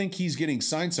don't think he's getting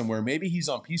signed somewhere. Maybe he's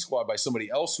on P Squad by somebody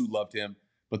else who loved him.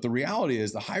 But the reality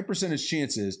is the high percentage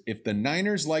chances, if the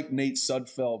Niners like Nate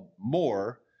Sudfeld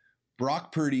more,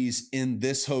 Brock Purdy's in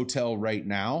this hotel right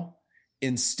now.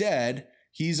 Instead,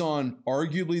 he's on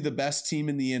arguably the best team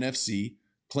in the NFC,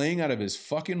 playing out of his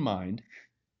fucking mind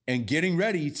and getting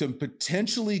ready to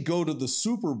potentially go to the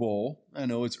Super Bowl. I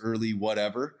know it's early,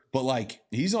 whatever, but like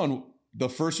he's on the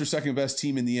first or second best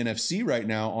team in the NFC right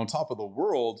now, on top of the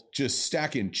world, just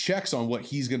stacking checks on what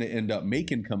he's going to end up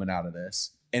making coming out of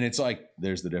this. And it's like,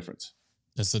 there's the difference.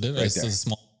 That's the difference. Right, it's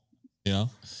small,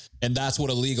 and that's what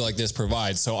a league like this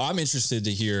provides. So I'm interested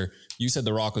to hear, you said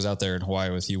The Rock was out there in Hawaii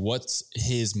with you. What's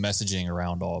his messaging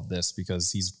around all of this?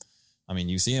 Because you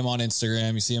see him on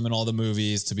Instagram, you see him in all the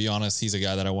movies. To be honest, he's a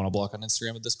guy that I want to block on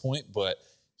Instagram at this point, but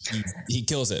he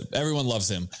kills it. Everyone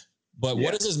loves him. But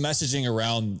what is his messaging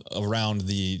around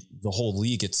the whole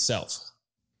league itself?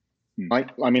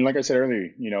 Like I said earlier,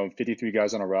 53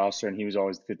 guys on a roster, and he was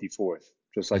always the 54th,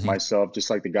 just like myself, just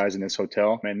like the guys in this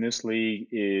hotel. And this league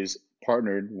is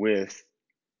partnered with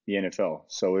the NFL.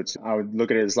 So I would look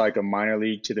at it as like a minor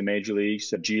league to the major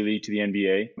leagues, a G League to the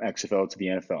NBA, XFL to the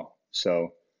NFL.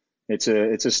 So it's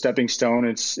a stepping stone.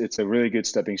 It's a really good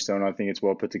stepping stone. I think it's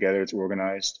well put together. It's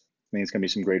organized. I think it's going to be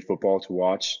some great football to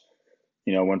watch,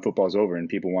 when football's over and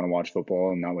people want to watch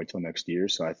football and not wait till next year.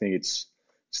 So I think it's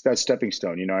that stepping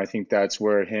stone. I think that's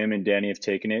where him and Danny have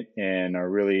taken it and are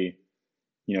really,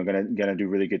 gonna do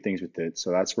really good things with it.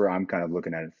 So that's where I'm kind of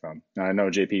looking at it from. Now, I know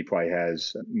JP probably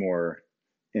has more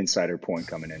insider point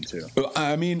coming in too.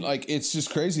 I mean, like, it's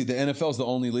just crazy. The NFL is the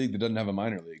only league that doesn't have a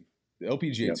minor league. The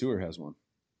LPGA Tour has one.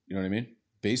 You know what I mean?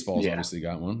 Baseball's obviously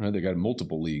got one, right? They got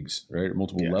multiple leagues, right?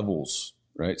 Multiple levels,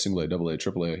 right? Single A, double A,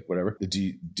 triple A, whatever. The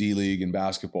D League and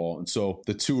basketball. And so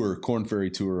the tour, Korn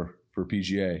Ferry Tour for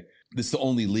PGA, this is the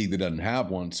only league that doesn't have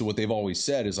one. So what they've always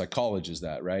said is like college is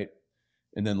that, right?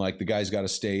 And then like the guy's got to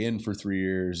stay in for 3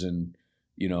 years and,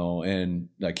 and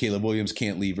like Caleb Williams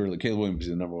can't leave early. Caleb Williams is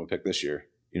the number 1 pick this year.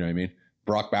 You know what I mean?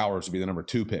 Brock Bowers will be the number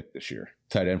 2 pick this year,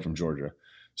 tight end from Georgia.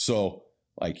 So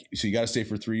you got to stay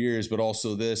for 3 years, but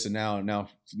also this and now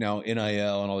NIL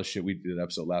and all this shit. We did an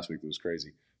episode last week that was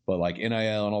crazy, but like NIL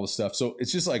and all this stuff. So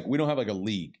it's just like, we don't have like a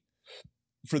league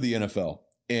for the NFL.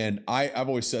 And I've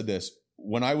always said this,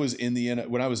 when I was not in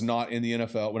the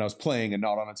NFL, when I was playing and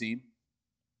not on a team,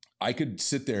 I could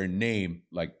sit there and name,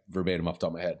 like verbatim off the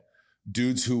top of my head,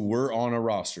 dudes who were on a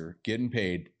roster getting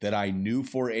paid that I knew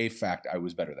for a fact I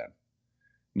was better than.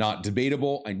 Not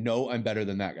debatable. I know I'm better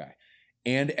than that guy.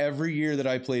 And every year that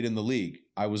I played in the league,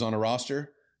 I was on a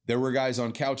roster. There were guys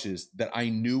on couches that I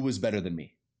knew was better than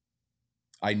me.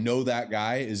 I know that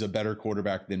guy is a better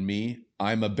quarterback than me.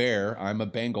 I'm a Bear, I'm a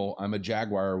Bengal, I'm a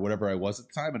Jaguar, or whatever I was at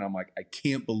the time. And I'm like, I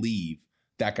can't believe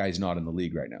that guy's not in the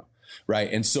league right now.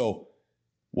 Right. And so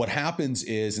what happens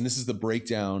is, and this is the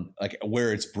breakdown, like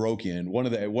where it's broken. One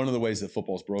of the ways that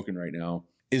football is broken right now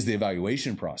is the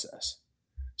evaluation process.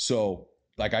 So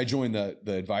like I joined the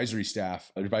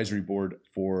advisory board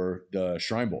for the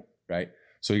Shrine Bowl, right?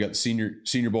 So you got the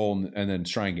senior bowl and then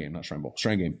Shrine game.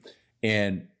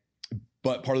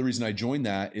 But part of the reason I joined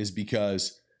that is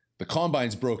because the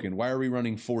combine's broken. Why are we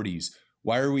running 40s?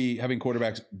 Why are we having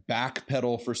quarterbacks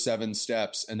backpedal for 7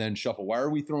 steps and then shuffle? Why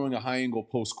are we throwing a high angle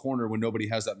post corner when nobody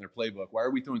has that in their playbook? Why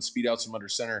are we throwing speed outs from under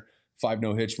center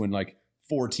 5-no hitch when like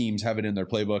 4 teams have it in their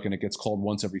playbook and it gets called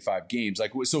once every 5 games?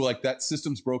 Like, so like that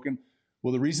system's broken.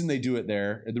 Well, the reason they do it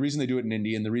there, the reason they do it in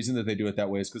Indy, and the reason that they do it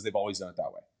that way is because they've always done it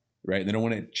that way, right? And they don't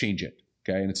want to change it,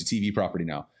 okay? And it's a TV property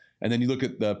now. And then you look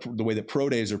at the way that pro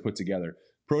days are put together.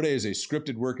 Pro day is a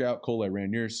scripted workout. Cole, I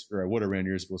ran yours, or I would have ran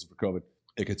yours if it wasn't for COVID.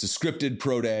 Like it's a scripted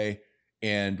pro day,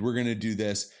 and we're going to do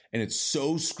this. And it's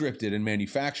so scripted and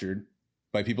manufactured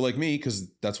by people like me,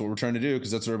 because that's what we're trying to do, because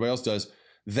that's what everybody else does,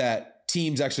 that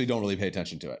teams actually don't really pay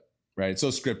attention to it, right? It's so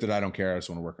scripted, I don't care. I just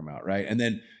want to work them out, right? And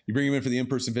then you bring them in for the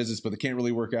in-person visits, but they can't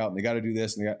really work out, and they got to do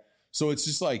this. So it's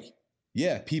just like,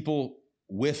 yeah, people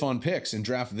whiff on picks and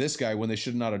draft this guy when they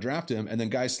should not have drafted him. And then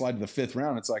guys slide to the 5th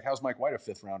round. It's like, how's Mike White a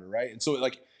 5th rounder, right? And so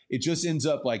it just ends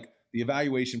up like the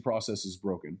evaluation process is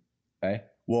broken. Okay.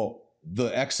 Well,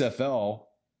 the XFL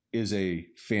is a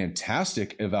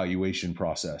fantastic evaluation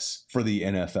process for the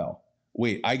NFL.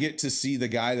 Wait, I get to see the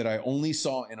guy that I only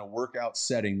saw in a workout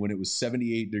setting when it was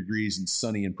 78 degrees and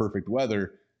sunny and perfect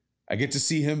weather. I get to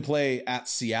see him play at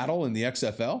Seattle in the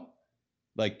XFL,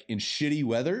 like in shitty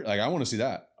weather. Like I want to see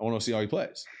that. I want to see how he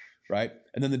plays. Right.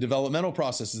 And then the developmental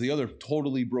process is the other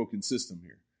totally broken system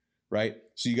here. Right.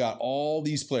 So you got all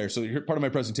these players. So here, part of my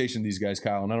presentation, these guys,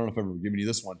 Kyle, and I don't know if I've ever given you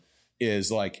this one,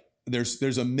 is like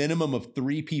there's a minimum of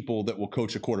 3 people that will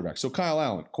coach a quarterback. So Kyle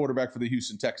Allen, quarterback for the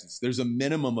Houston Texans, there's a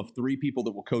minimum of 3 people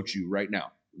that will coach you right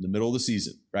now in the middle of the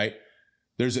season, right?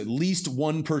 There's at least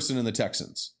 1 person in the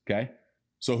Texans, okay?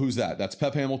 So who's that? That's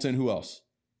Pep Hamilton. Who else?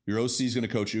 Your OC is going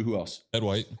to coach you. Who else? Ed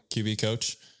White, QB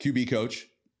coach.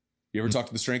 You ever talk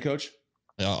to the strength coach?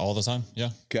 Yeah, all the time.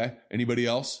 Yeah. Okay. Anybody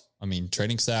else? I mean,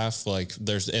 training staff, like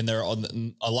they're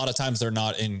a lot of times they're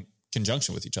not in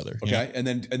conjunction with each other. Okay. And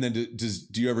then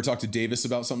do you ever talk to Davis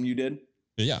about something you did?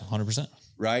 Yeah. 100%.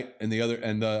 Right. And the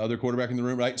other quarterback in the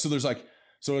room. Right. So there's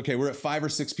okay, we're at 5 or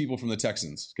 6 people from the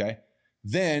Texans. Okay.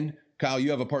 Then Kyle,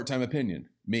 you have a part-time opinion.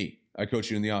 Me, I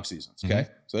coach you in the off seasons. Okay.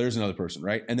 Mm-hmm. So there's another person.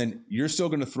 Right. And then you're still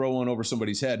going to throw one over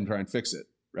somebody's head and try and fix it.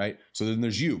 Right. So then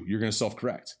there's you're going to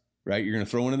self-correct. Right. You're going to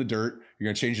throw one in the dirt. You're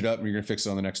going to change it up and you're going to fix it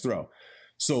on the next throw.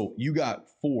 So you got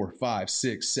 4, 5,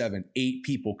 6, 7, 8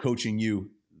 people coaching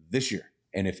you this year.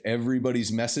 And if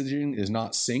everybody's messaging is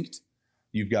not synced,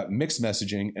 you've got mixed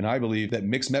messaging. And I believe that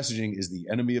mixed messaging is the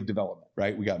enemy of development,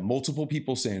 right? We got multiple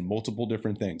people saying multiple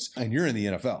different things. And you're in the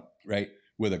NFL, right?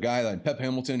 With a guy like Pep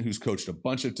Hamilton, who's coached a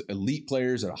bunch of elite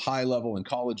players at a high level in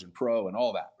college and pro and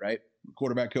all that, right?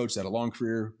 Quarterback coach, had a long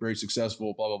career, very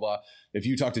successful, blah, blah, blah. If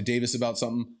you talk to Davis about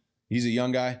something, he's a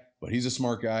young guy, but he's a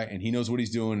smart guy and he knows what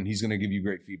he's doing and he's going to give you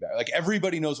great feedback. Like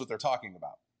everybody knows what they're talking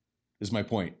about, is my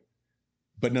point.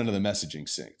 But none of the messaging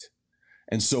synced.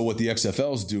 And so what the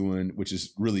XFL is doing, which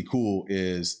is really cool,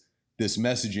 is this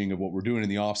messaging of what we're doing in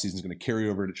the offseason is going to carry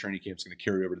over to training camp. It's going to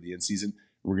carry over to the end season.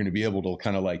 We're going to be able to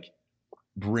kind of like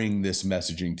bring this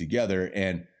messaging together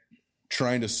and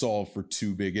trying to solve for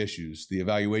 2 big issues, the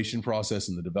evaluation process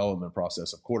and the development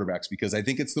process of quarterbacks, because I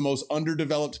think it's the most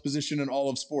underdeveloped position in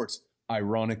all of sports.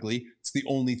 Ironically, it's the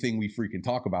only thing we freaking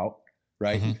talk about.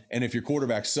 Right. Mm-hmm. And if your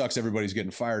quarterback sucks, everybody's getting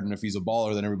fired. And if he's a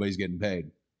baller, then everybody's getting paid.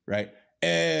 Right.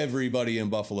 Everybody in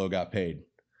Buffalo got paid.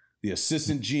 The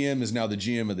assistant GM is now the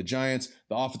GM of the Giants.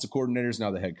 The offensive coordinator is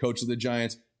now the head coach of the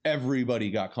Giants.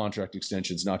 Everybody got contract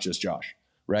extensions, not just Josh.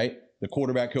 Right. The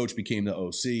quarterback coach became the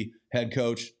OC. Head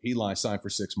coach, he signed for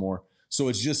 6 more. So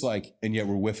it's just like, and yet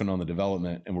we're whiffing on the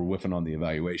development and we're whiffing on the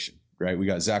evaluation. Right. We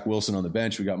got Zach Wilson on the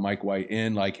bench. We got Mike White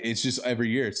in. Like, it's just every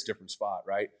year it's a different spot.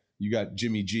 Right. You got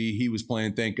Jimmy G. He was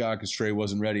playing, thank God, because Trey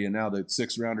wasn't ready. And now the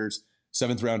 6th rounders,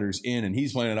 7th rounders in, and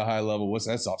he's playing at a high level. What's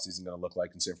that offseason going to look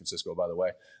like in San Francisco, by the way?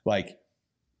 Like,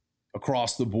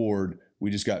 across the board,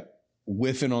 We just got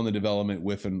whiffing on the development,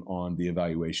 whiffing on the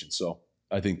evaluation. So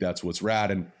I think that's what's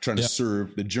rad, and trying to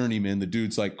serve the journeyman, the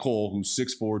dudes like Cole, who's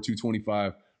 6'4",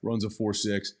 225, runs a 4.6,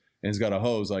 and has got a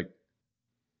hose. Like,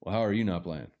 well, how are you not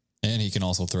playing? And he can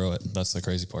also throw it. That's the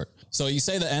crazy part. So you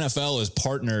say the NFL is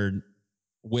partnered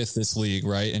with this league,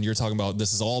 right? And you're talking about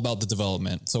this is all about the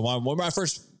development. So what my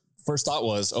first thought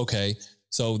was, okay,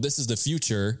 so this is the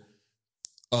future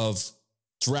of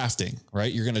drafting,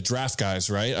 right? You're going to draft guys,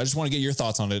 right? I just want to get your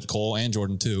thoughts on it, Cole and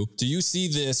Jordan too. Do you see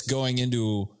this going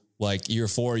into like year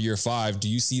 4, year 5? Do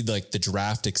you see like the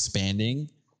draft expanding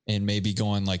and maybe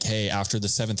going like, hey, after the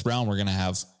 7th round, we're going to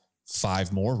have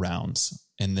 5 more rounds.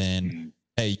 And then,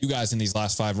 hey, you guys in these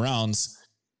last 5 rounds,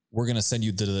 we're going to send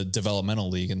you to the developmental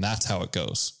league. And that's how it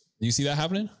goes. Do you see that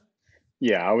happening?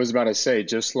 Yeah, I was about to say,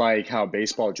 just like how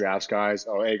baseball drafts guys,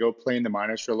 oh, hey, go play in the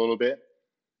minors for a little bit.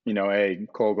 You know, hey,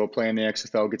 Cole, go play in the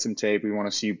XFL, get some tape. We want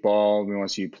to see you ball. We want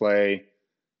to see you play.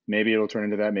 Maybe it'll turn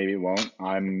into that. Maybe it won't.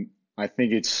 I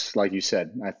think it's like you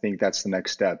said. I think that's the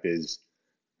next step is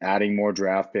adding more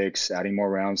draft picks, adding more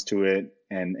rounds to it,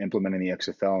 and implementing the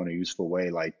XFL in a useful way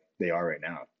like they are right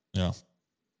now. Yeah.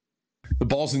 The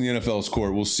ball's in the NFL's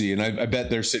court. We'll see. And I bet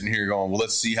they're sitting here going, well,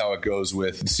 let's see how it goes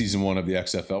with season 1 of the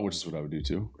XFL, which is what I would do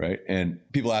too, right? And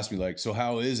people ask me like, so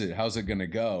how is it? How's it going to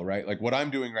go, right? Like what I'm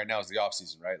doing right now is the off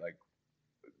season, right? Like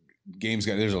games,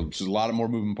 there's a lot of more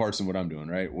moving parts than what I'm doing,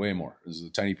 right? Way more. This is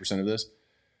a tiny percent of this.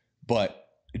 But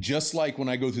just like when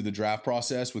I go through the draft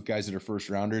process with guys that are first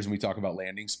rounders and we talk about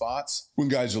landing spots, when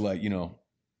guys are like, you know,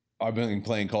 I've been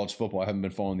playing college football, I haven't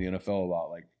been following the NFL a lot.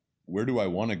 Like, where do I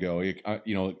want to go?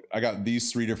 I got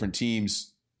these 3 different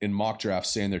teams in mock drafts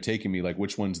saying they're taking me, like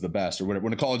which one's the best or whatever.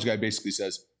 When a college guy basically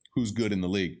says who's good in the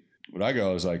league, what I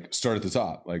go is like start at the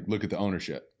top, like look at the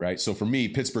ownership, right? So for me,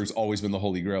 Pittsburgh's always been the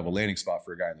holy grail of a landing spot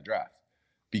for a guy in the draft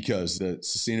because the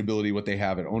sustainability, what they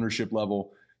have at ownership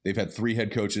level, they've had 3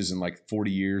 head coaches in like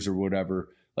 40 years or whatever.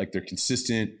 Like they're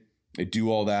consistent, they do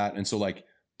all that. And so like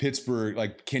Pittsburgh,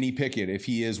 like Kenny Pickett, if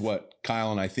he is what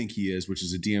Kyle and I think he is, which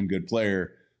is a damn good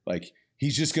player, like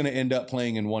he's just going to end up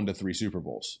playing in 1 to 3 Super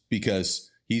Bowls because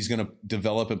he's going to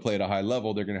develop and play at a high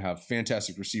level. They're going to have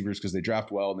fantastic receivers because they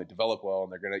draft well and they develop well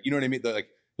and they're going to, you know what I mean? They're like,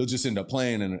 they'll just end up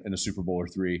playing in a Super Bowl or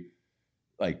 3,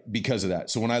 like because of that.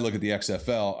 So when I look at the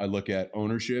XFL, I look at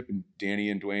ownership and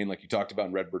Danny and Dwayne, like you talked about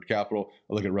in Redbird Capital.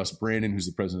 I look at Russ Brandon, who's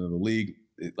the president of the league.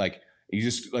 Like you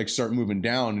just like start moving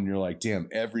down and you're like, damn,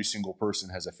 every single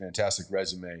person has a fantastic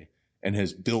resume and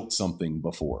has built something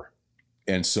before.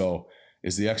 And so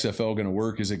is the XFL going to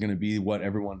work? Is it going to be what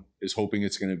everyone is hoping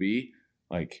it's going to be?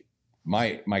 Like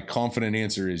my confident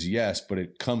answer is yes, but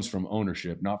it comes from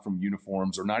ownership, not from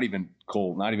uniforms or not even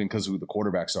Cole, not even because of who the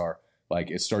quarterbacks are. Like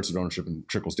it starts at ownership and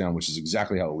trickles down, which is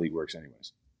exactly how the league works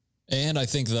anyways. And I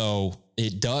think though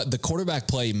it does, the quarterback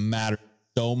play matters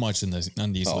so much in these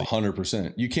leagues.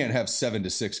 100%. You can't have 7 to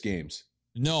 6 games.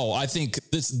 No, I think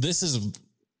this is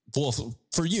well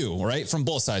for you, right? From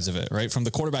both sides of it, right? From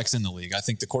the quarterbacks in the league. I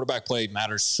think the quarterback play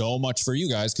matters so much for you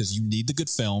guys because you need the good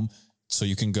film so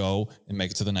you can go and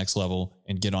make it to the next level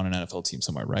and get on an NFL team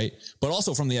somewhere, right? But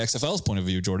also from the XFL's point of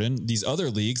view, Jordan, these other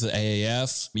leagues, the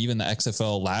AAF, even the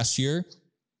XFL last year,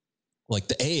 like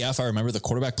the AAF, I remember the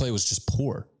quarterback play was just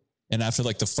poor. And after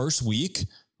like the first week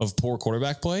of poor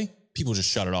quarterback play, people just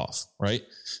shut it off, right?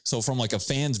 So from like a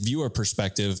fan's viewer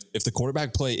perspective, if the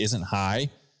quarterback play isn't high,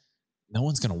 no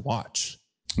one's going to watch.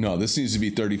 No, this needs to be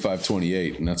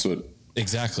 35-28. And that's what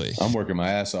exactly I'm working my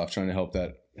ass off trying to help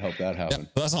that happen. Yeah,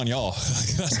 that's on y'all.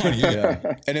 That's on you.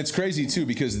 Yeah. And it's crazy too,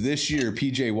 because this year,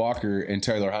 PJ Walker and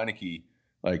Tyler Heineke,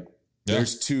 like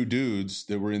there's 2 dudes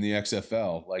that were in the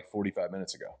XFL like 45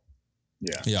 minutes ago.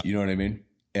 Yeah. You know what I mean?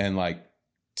 And like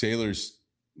he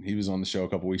was on the show a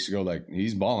couple weeks ago. Like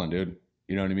he's balling, dude.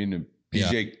 You know what I mean? And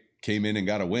PJ came in and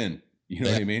got a win. You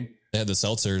know what I mean? They had the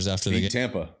seltzers after the game.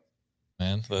 Tampa.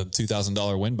 Man, the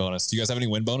 $2,000 win bonus. Do you guys have any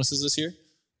win bonuses this year?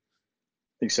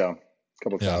 I think so. A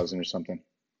couple thousand or something.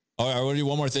 All right, I want to do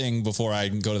one more thing before I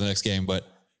go to the next game. But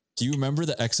do you remember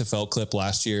the XFL clip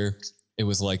last year? It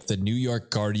was like the New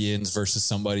York Guardians versus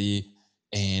somebody,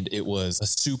 and it was a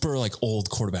super like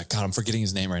old quarterback. God, I'm forgetting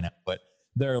his name right now. But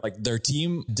their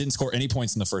team didn't score any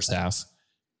points in the first half,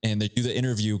 and they do the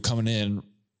interview coming in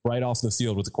right off the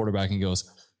field with the quarterback, and he goes,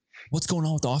 "What's going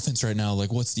on with the offense right now?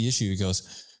 Like, what's the issue?" He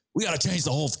goes, "We got to change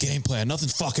the whole game plan.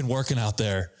 Nothing's fucking working out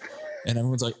there." And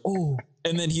everyone's like, "Oh."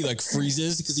 And then he like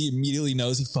freezes because he immediately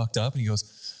knows he fucked up. And he goes,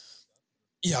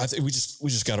 "Yeah, I think we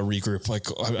just got to regroup. Like,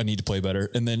 I need to play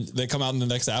better." And then they come out in the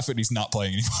next half and he's not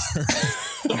playing anymore.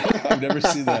 I've never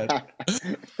seen that.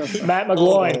 Matt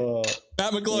McGloin.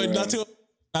 Matt McGloin, not too.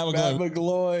 Matt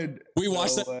McGloin. We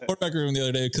watched that quarterback room the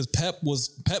other day because Pep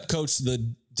coached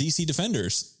the DC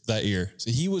Defenders that year.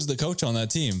 So he was the coach on that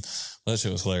team. That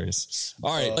shit was hilarious.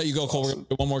 All right, let you go, Cole. We're going to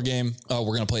do one more game. Oh,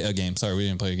 we're going to play a game. Sorry, we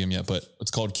didn't play a game yet, but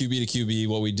it's called QB to QB.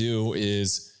 What we do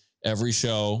is every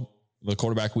show, the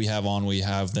quarterback we have on, we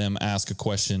have them ask a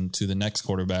question to the next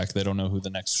quarterback. They don't know who the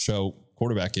next show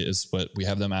quarterback is, but we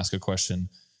have them ask a question.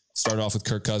 Started off with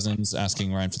Kirk Cousins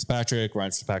asking Ryan Fitzpatrick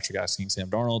asking Sam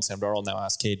Darnold now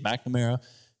asks Cade McNamara.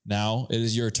 Now it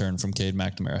is your turn from Cade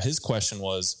McNamara. His question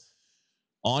was,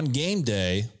 on game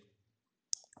day,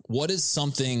 what is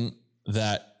something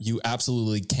that you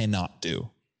absolutely cannot do?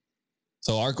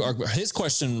 So his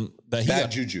question that he bad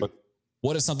got, juju.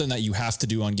 what is something that you have to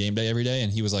do on game day every day?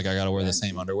 And he was like, I got to wear the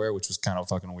same underwear, which was kind of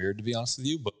fucking weird, to be honest with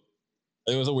you, but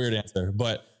it was a weird answer.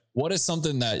 But what is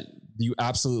something that you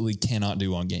absolutely cannot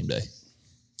do on game day?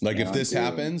 Like if this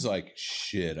happens, like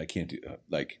shit, I can't do that.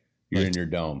 Like you're in your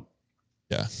dome.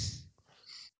 Yeah.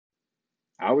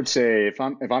 I would say if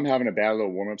I'm having a bad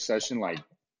little warm up session, like,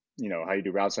 you know, how you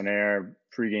do routes on air,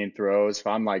 pregame throws, if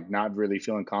I'm like not really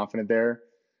feeling confident there,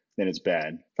 then it's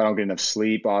bad. If I don't get enough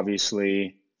sleep,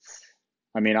 obviously.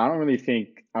 I mean, I don't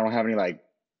have any like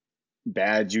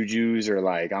bad jujus or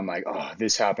like, I'm like, oh,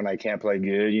 this happened, I can't play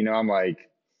good. You know, I'm like,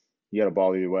 you got to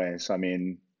ball either way. So, I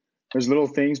mean, there's little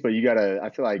things, but I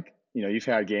feel like, you know, you've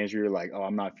had games where you're like, oh,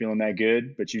 I'm not feeling that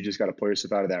good, but you just got to pull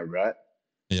yourself out of that rut.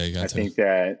 Yeah, you got to. I think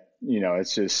that, you know,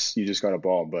 it's just, you just got to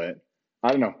ball. But I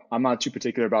don't know. I'm not too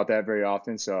particular about that very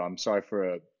often. So I'm sorry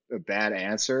for a bad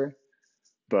answer.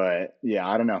 But yeah,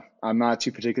 I don't know. I'm not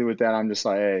too particular with that. I'm just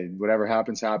like, hey, whatever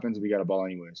happens. We got to ball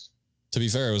anyways. To be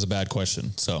fair, it was a bad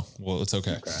question. So, well, it's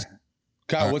okay.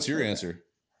 Kyle, what's your answer?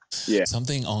 Yeah.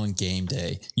 Something on game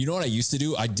day. You know what I used to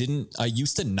do? I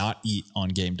used to not eat on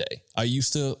game day. I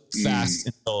used to fast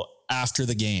until after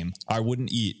the game. I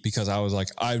wouldn't eat because I was like,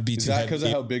 I'd be too heavy. Is that because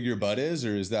of how big your butt is,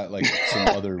 or is that like some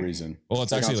other reason? Well,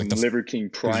 it's actually like the Liver King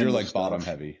Prime. Because you're like bottom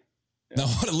heavy. No,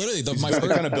 literally, my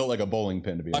first kind of built like a bowling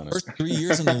pin, to be honest. My first 3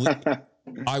 years in the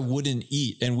league, I wouldn't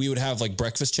eat, and we would have like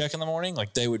breakfast check in the morning.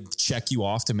 Like they would check you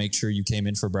off to make sure you came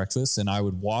in for breakfast, and I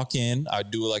would walk in.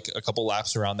 I'd do like a couple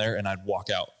laps around there, and I'd walk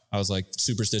out. I was like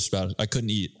superstitious about it. I couldn't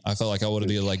eat. I felt like I would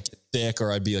be like sick,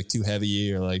 or I'd be like too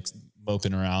heavy, or like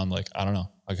moping around. Like I don't know.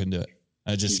 I couldn't do it.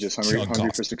 I just you're just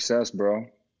hungry for success, bro.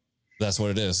 That's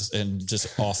what it is, and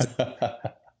just off.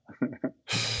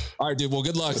 All right, dude. Well,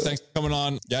 good luck. Thanks for coming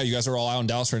on. Yeah, you guys are all out in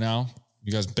Dallas right now.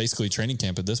 You guys basically training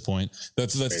camp at this point. The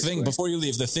thing before you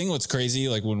leave, the thing what's crazy,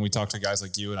 like when we talk to guys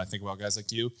like you, and I think about guys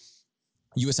like you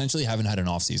essentially haven't had an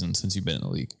off season since you've been in the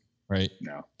league, right?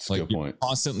 No, that's like a good point.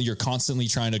 You're constantly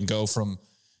trying to go from,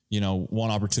 you know,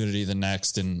 one opportunity to the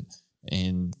next,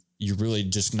 and you're really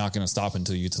just not going to stop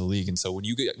until you get to the league. And so when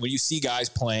you see guys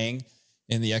playing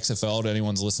in the XFL, to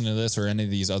anyone's listening to this, or any of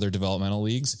these other developmental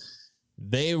leagues,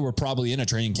 they were probably in a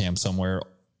training camp somewhere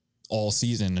all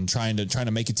season and trying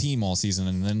to make a team all season.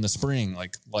 And then the spring,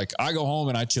 like I go home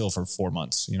and I chill for 4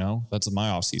 months, you know, that's my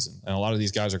off season. And a lot of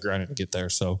these guys are grinding to get there.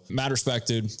 So mad respect,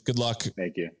 dude. Good luck.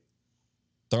 Thank you.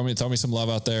 Throw me some love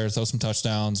out there. Throw some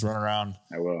touchdowns, run around.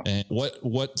 I will. And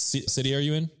what city are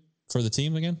you in for the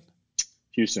team again?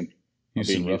 Houston.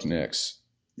 Roughnecks.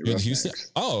 You're in Houston?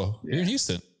 Oh, yeah. You're in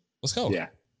Houston. Let's go. Yeah.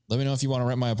 Let me know if you want to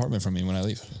rent my apartment from me when I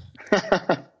leave.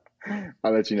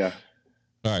 I'll let you know.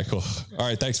 All right, cool. All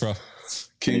right, thanks, bro.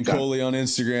 King Coley on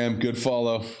Instagram. Good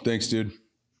follow. Thanks, dude.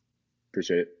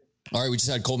 Appreciate it. All right, we just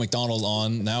had Cole McDonald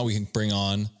on. Now we can bring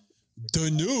on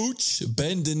DiNucci,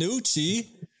 Ben DiNucci,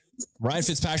 Ryan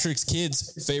Fitzpatrick's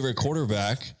kid's favorite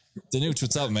quarterback. DiNucci,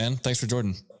 what's up, man? Thanks for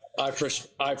joining. I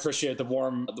appreciate the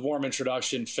warm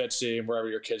introduction, Fitzy, wherever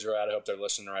your kids are at. I hope they're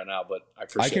listening right now, but I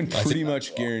appreciate it. I can pretty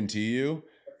much guarantee you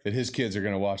that his kids are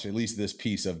going to watch at least this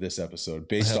piece of this episode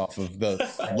based off of the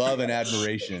love and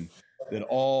admiration that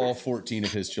all 14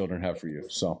 of his children have for you.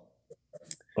 So,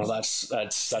 well, that's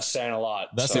saying a lot.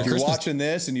 If you're watching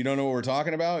this and you don't know what we're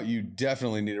talking about, you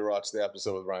definitely need to watch the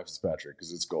episode with Ryan Fitzpatrick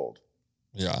because it's gold.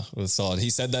 Yeah, it's solid. He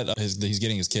said that he's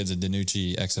getting his kids a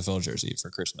DiNucci XFL jersey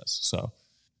for Christmas. So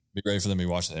be ready for them to be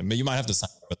watching it. But you might have to sign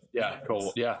up. Yeah,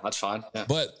 cool. Yeah, that's fine. Yeah.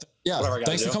 But yeah,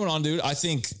 thanks for coming on, dude. I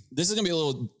think this is going to be a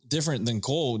little different than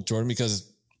Cole, Jordan,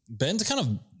 because Ben's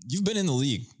you've been in the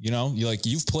league, you know,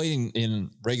 you've played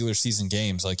in regular season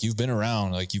games. Like you've been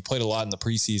around, like you've played a lot in the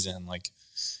preseason, like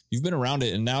you've been around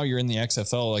it, and now you're in the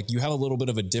XFL. Like you have a little bit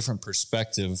of a different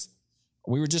perspective.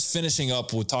 We were just finishing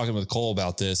up with talking with Cole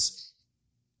about this.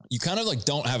 You kind of like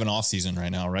don't have an off season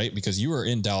right now, right? Because you were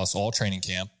in Dallas all training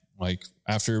camp. Like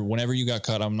after whenever you got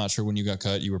cut, I'm not sure when you got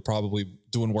cut, you were probably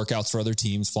doing workouts for other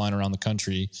teams, flying around the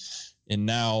country. And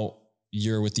now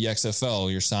you're with the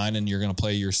XFL, you're signed and you're going to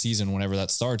play your season whenever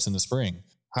that starts in the spring.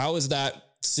 How has that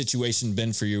situation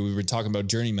been for you? We were talking about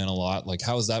journeyman a lot. Like,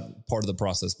 how has that part of the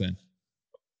process been?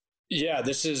 Yeah,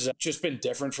 this has just been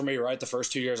different for me, right? The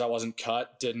first 2 years I wasn't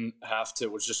cut, didn't have to,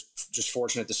 was just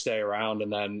fortunate to stay around,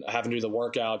 and then having to do the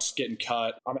workouts, getting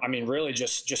cut. I mean, really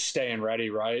just staying ready,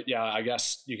 right? Yeah, I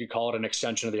guess you could call it an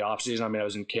extension of the offseason. I mean, I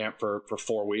was in camp for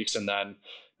 4 weeks and then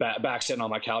back sitting on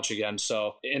my couch again.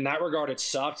 So in that regard, it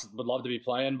sucked. Would love to be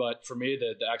playing, but for me,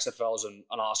 the XFL is an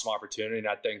awesome opportunity, and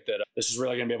I think that this is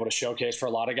really going to be able to showcase for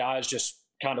a lot of guys just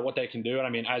kind of what they can do. And I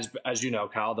mean, as you know,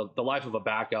 Kyle, the life of a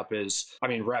backup is, I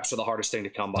mean, reps are the hardest thing to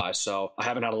come by. So I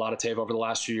haven't had a lot of tape over the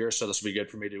last few years, so this will be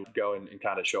good for me to go and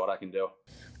kind of show what I can do.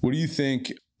 What do you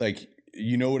think? Like,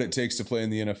 you know what it takes to play in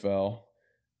the NFL,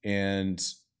 and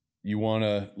you want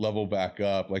to level back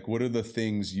up. Like, what are the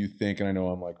things you think, and I know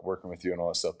I'm like working with you and all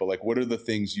that stuff, but like, what are the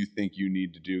things you think you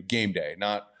need to do game day?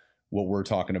 Not what we're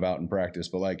talking about in practice,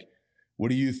 but like, what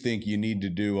do you think you need to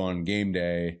do on game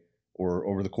day or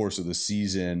over the course of the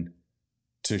season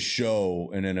to show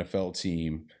an NFL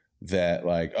team that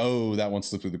like, oh, that one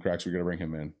slipped through the cracks, we got to bring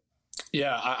him in?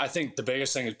 Yeah, I think the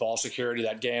biggest thing is ball security.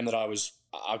 That game that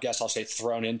I guess I'll say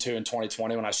thrown into in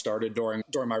 2020 when I started during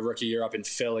my rookie year up in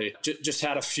Philly. Just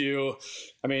had a few,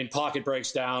 I mean, pocket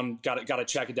breaks down, got to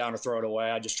check it down or throw it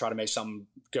away. I just try to make something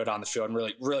go down the field, and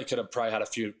really could have probably had a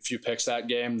few picks that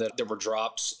game that were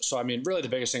drops. So, I mean, really the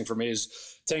biggest thing for me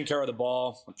is taking care of the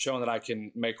ball, showing that I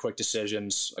can make quick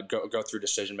decisions, go through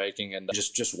decision making, and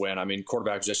just win. I mean,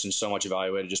 quarterback position is so much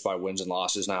evaluated just by wins and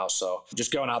losses now. So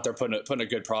just going out there, putting a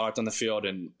good product on the field,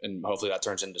 and hopefully that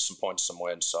turns into some points, some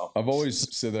wins. So I've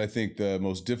always said that I think the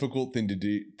most difficult thing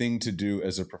to do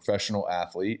as a professional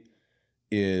athlete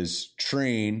is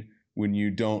train when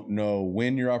you don't know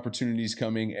when your opportunity is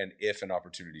coming and if an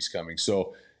opportunity is coming.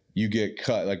 So you get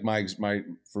cut. Like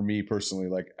for me personally,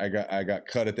 like I got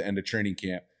cut at the end of training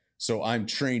camp. So I'm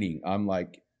training. I'm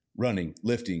like running,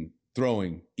 lifting,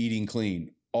 throwing, eating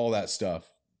clean, all that stuff,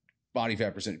 body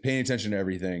fat percent, paying attention to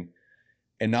everything.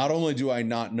 And not only do I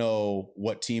not know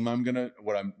what team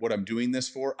what I'm doing this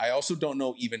for, I also don't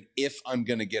know even if I'm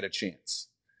going to get a chance.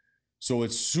 So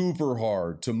it's super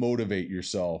hard to motivate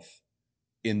yourself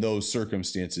in those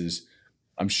circumstances.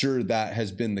 I'm sure that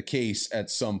has been the case at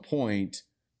some point.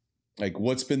 Like,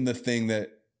 what's been the thing that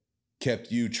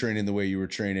kept you training the way you were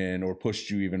training or pushed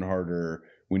you even harder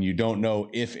when you don't know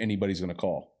if anybody's going to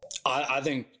call? I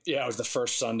think, it was the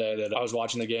first Sunday that I was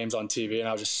watching the games on TV, and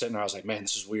I was just sitting there. I was like, man,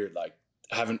 this is weird. Like,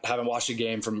 haven't watched a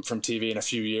game from TV in a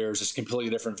few years. It's a completely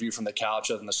different view from the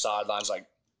couch other than the sidelines. Like,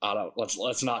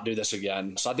 let's not do this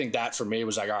again. So I think that for me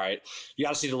was like, all right, you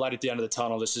got to see the light at the end of the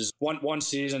tunnel. This is one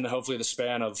season, hopefully the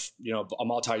span of, a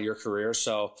multi-year career.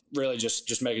 So really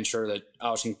just making sure that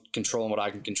I was controlling what I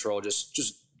can control, just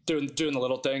doing the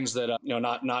little things that,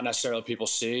 not necessarily people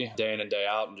see day in and day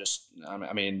out. And just,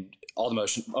 I mean, all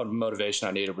the motivation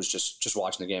I needed was just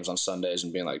watching the games on Sundays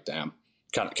and being like, damn,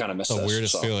 kind of missed the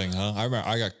weirdest feeling, huh? I remember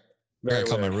I got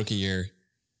cut my rookie year.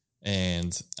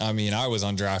 And I mean, I was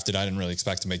undrafted. I didn't really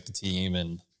expect to make the team.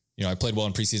 And, I played well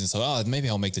in preseason. So, maybe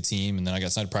I'll make the team. And then I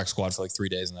got signed to practice squad for like 3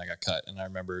 days and I got cut. And I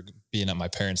remember being at my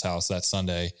parents' house that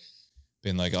Sunday,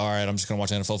 being like, all right, I'm just going to watch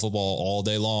NFL football all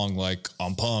day long. Like,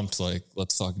 I'm pumped. Like,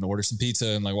 let's fucking order some pizza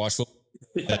and like watch football.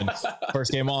 And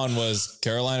first game on was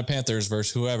Carolina Panthers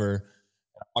versus whoever.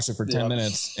 I watched it for 10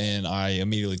 minutes and I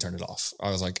immediately turned it off. I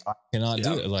was like, I cannot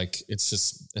do it. Like,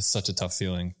 it's such a tough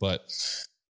feeling, but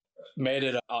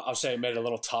I'll say it made it a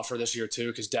little tougher this year too,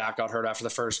 because Dak got hurt after the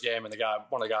first game, and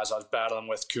one of the guys I was battling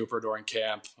with, Cooper, during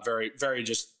camp, very, very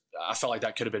I felt like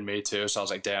that could have been me too. So I was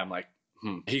like, damn, like,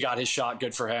 he got his shot,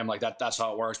 good for him. Like that's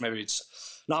how it works. Maybe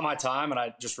it's not my time. And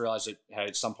I just realized that, hey,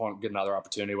 at some point get another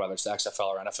opportunity, whether it's the XFL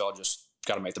or NFL, just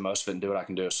got to make the most of it and do what I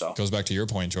can do. So it goes back to your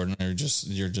point, Jordan. You're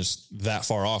just that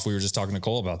far off. We were just talking to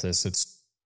Cole about this.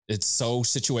 It's so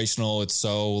situational. It's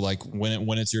so like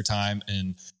when it's your time.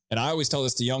 And I always tell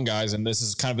this to young guys, and this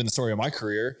has kind of been the story of my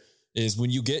career, is when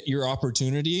you get your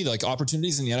opportunity, like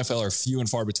opportunities in the NFL are few and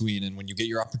far between. And when you get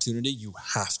your opportunity, you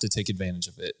have to take advantage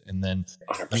of it. And then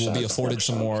you will be afforded 100%.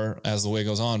 Some more as the way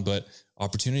goes on. But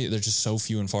opportunity, they're just so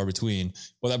few and far between.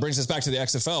 Well, that brings us back to the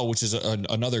XFL, which is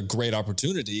another great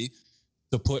opportunity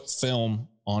to put film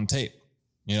on tape.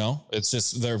 It's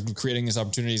just, they're creating these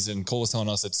opportunities. And Cole was telling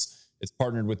us it's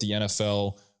partnered with the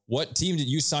NFL. What team did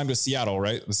you sign with? Seattle,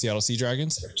 right? The Seattle Sea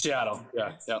Dragons? Seattle,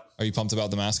 yeah. Are you pumped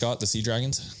about the mascot, the Sea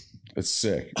Dragons? It's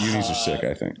sick. Unis are sick,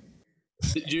 I think.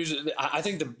 Usually, I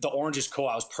think the orange is cool.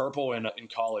 I was purple in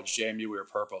college. JMU, we were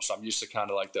purple. So I'm used to kind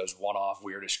of like those one-off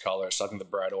weirdish colors. So I think the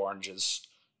bright orange is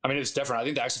I mean, it's different. I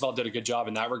think the XFL did a good job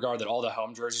in that regard, that all the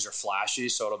home jerseys are flashy.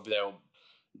 So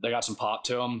they got some pop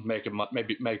to them, make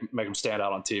them stand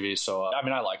out on TV. So, I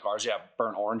mean, I like ours. Yeah.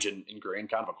 Burnt orange and green,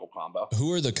 kind of a cool combo.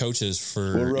 Who are the coaches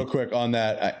for? Well, real quick on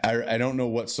that, I don't know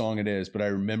what song it is, but I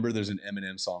remember there's an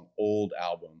Eminem song, old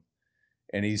album.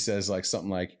 And he says like something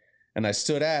like, and I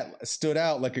stood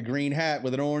out like a green hat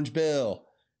with an orange bill.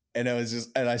 And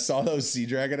I saw those Sea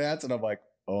Dragon hats and I'm like,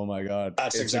 oh my God,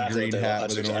 that's it's exactly a green hat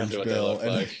with an orange bill.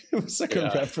 And like. It was like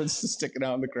a reference to sticking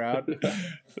out in the crowd.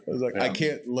 I was like, I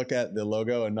can't look at the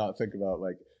logo and not think about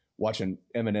like watching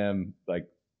Eminem like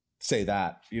say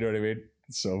that. You know what I mean?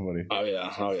 It's so funny. Oh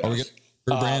yeah. Are we getting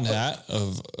a True Brand hat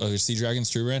of a Sea Dragon's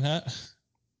True Brand hat?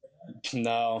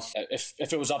 No. If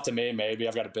it was up to me, maybe.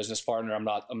 I've got a business partner. I'm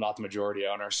not the majority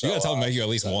owner. So you gotta tell him make you at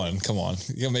least one. Come on,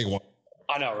 you gotta make one.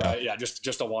 I know, right? Yeah,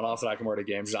 just a one-off that I can wear to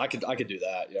games. I could do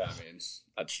that. Yeah, I mean,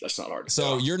 that's not hard to do.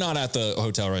 So you're not at the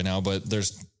hotel right now, but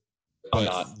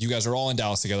you guys are all in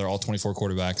Dallas together, all 24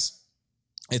 quarterbacks.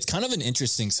 It's kind of an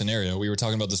interesting scenario. We were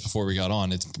talking about this before we got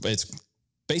on. It's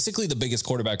basically the biggest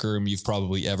quarterback room you've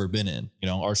probably ever been in. You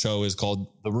know, our show is called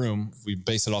The Room. We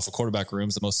base it off of quarterback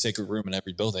rooms, the most sacred room in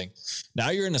every building.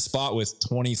 Now you're in a spot with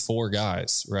 24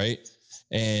 guys, right?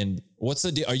 And what's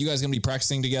the deal? Are you guys going to be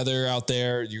practicing together out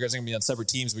there? You guys are going to be on separate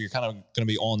teams, but you're kind of going to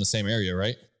be all in the same area,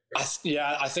 right?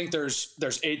 I think there's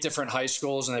 8 different high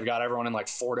schools and they've got everyone in like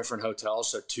 4 different hotels.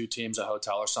 So 2 teams a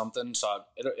hotel or something. So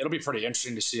it'll be pretty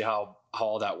interesting to see how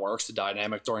all that works, the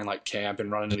dynamic during like camp and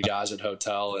running into guys at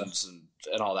hotel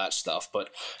and all that stuff. But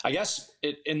I guess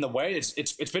in the way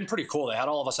it's been pretty cool. They had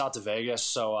all of us out to Vegas.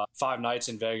 So 5 nights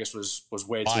in Vegas was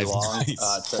way too long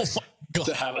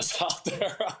to have us out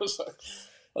there. I was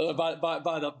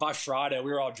like, by Friday we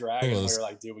were all dragging. We were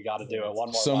like, dude, we got to do it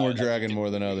one more. Some were dragging more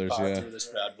than others. Yeah. Through this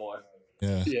bad boy.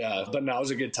 Yeah. But no, it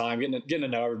was a good time getting to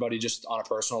know everybody just on a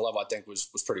personal level. I think was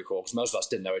pretty cool because most of us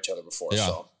didn't know each other before. Yeah.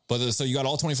 So you got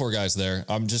all 24 guys there.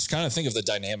 I'm just kind of think of the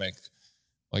dynamic.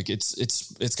 Like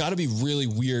it's got to be really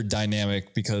weird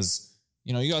dynamic because,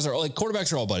 you know, you guys are like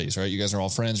quarterbacks are all buddies, right? You guys are all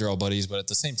friends, you're all buddies, but at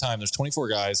the same time, there's 24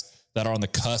 guys that are on the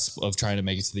cusp of trying to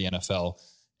make it to the NFL.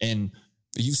 And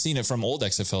you've seen it from old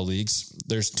XFL leagues.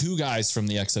 There's 2 guys from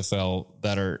the XFL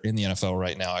that are in the NFL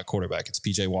right now at quarterback. It's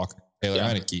PJ Walker, Taylor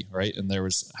Heineke, right? And there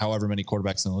was however many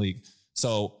quarterbacks in the league.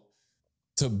 So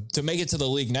to make it to the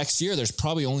league next year, there's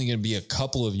probably only going to be a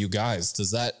couple of you guys.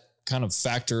 Does that kind of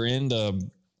factor into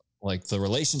like the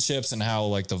relationships and how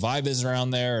like the vibe is around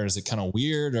there? Or is it kind of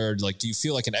weird? Or like, do you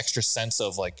feel like an extra sense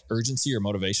of like urgency or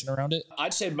motivation around it?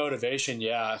 I'd say motivation.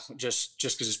 Yeah. Just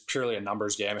cause it's purely a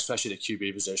numbers game, especially the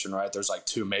QB position, right? There's like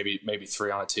 2, maybe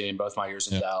 3 on a team. Both my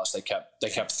years in Dallas, they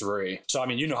kept 3. So, I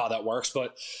mean, you know how that works,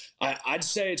 but I'd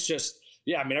say it's just,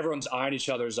 I mean, everyone's eyeing each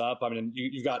other's up. I mean,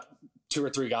 you've got 2 or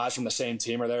 3 guys from the same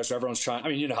team are there. So everyone's trying, I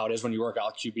mean, you know how it is when you work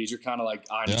out QBs, you're kind of like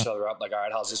eyeing each other up. Like, all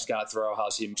right, how's this guy throw?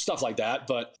 How's he, stuff like that.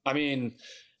 But I mean,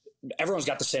 everyone's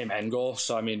got the same end goal.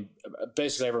 So, I mean,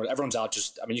 basically everyone's out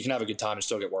you can have a good time and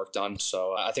still get work done.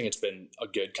 So I think it's been a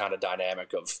good kind of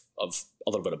dynamic of a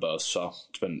little bit of both. So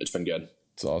it's been good.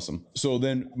 It's awesome. So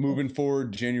then moving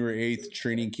forward, January 8th,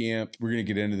 training camp, we're going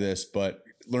to get into this, but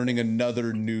learning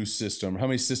another new system. How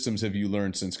many systems have you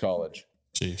learned since college?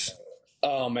 Jeez.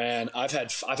 Oh man, I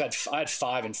had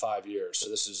 5 in 5 years. So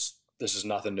this is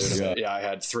nothing new to me. Yeah, I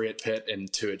had 3 at Pitt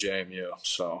and 2 at JMU.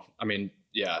 So I mean,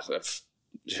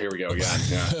 here we go again.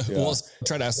 Yeah. Well, I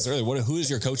tried to ask this earlier. Who is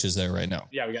your coaches there right now?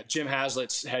 Yeah, we got Jim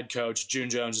Haslett's head coach, June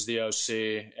Jones is the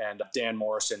OC, and Dan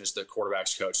Morrison is the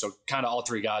quarterback's coach. So kind of all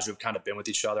 3 guys who've kind of been with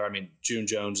each other. I mean, June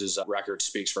Jones's record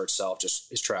speaks for itself,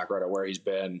 just his track record, where he's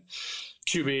been.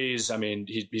 QBs, I mean,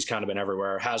 he's kind of been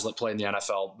everywhere. Haslett played in the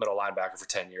NFL, middle linebacker for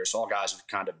 10 years. So all guys have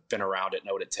kind of been around it,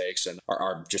 know what it takes, and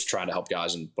are just trying to help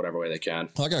guys in whatever way they can.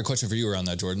 Well, I got a question for you around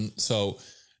that, Jordan. So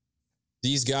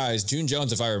these guys, June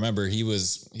Jones, if I remember,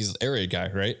 he's an air raid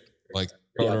guy, right? Like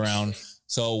throw it around.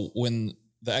 So when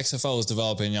the XFL is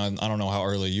developing, I don't know how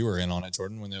early you were in on it,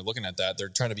 Jordan, when they're looking at that, they're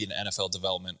trying to be an NFL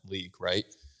development league, right?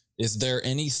 Is there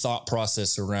any thought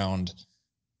process around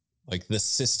like the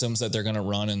systems that they're going to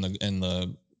run and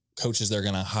the coaches they're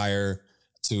going to hire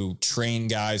to train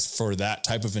guys for that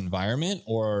type of environment?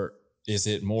 Or is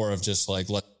it more of just like,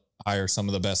 let's hire some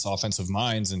of the best offensive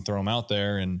minds and throw them out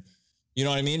there? And you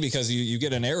know what I mean? Because you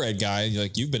get an air raid guy,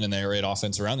 like you've been in the air raid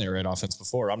offense, around the air raid offense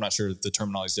before. I'm not sure if the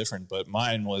terminology is different, but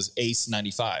mine was ACE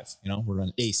 95. You know, we're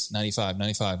running ACE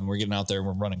 95, and we're getting out there and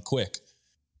we're running quick.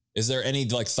 Is there any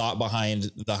like thought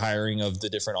behind the hiring of the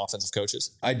different offensive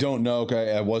coaches? I don't know.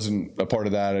 Okay, I wasn't a part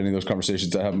of that. Any of those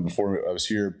conversations that happened before I was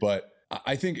here. But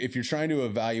I think if you're trying to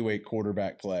evaluate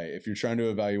quarterback play, if you're trying to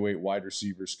evaluate wide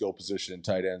receiver, skill position,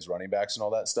 tight ends, running backs, and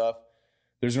all that stuff,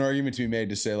 there's an argument to be made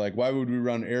to say, like, why would we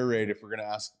run air raid if we're going to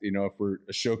ask, if we're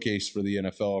a showcase for the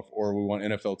NFL, or we want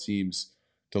NFL teams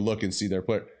to look and see their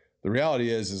player. The reality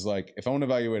is like, if I want to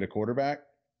evaluate a quarterback,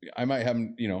 I might have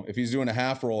him, if he's doing a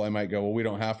half roll, I might go, well, we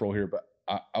don't half roll here, but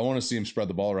I want to see him spread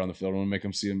the ball around the field. I want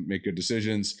to see him make good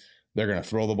decisions. They're going to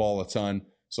throw the ball a ton.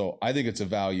 So I think it's a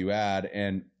value add.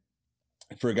 And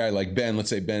for a guy like Ben, let's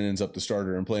say Ben ends up the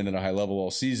starter and playing at a high level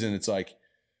all season, it's like,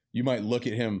 you might look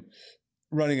at him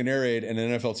running an air raid, and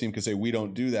an NFL team could say, we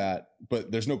don't do that,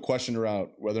 but there's no question around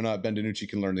whether or not Ben DiNucci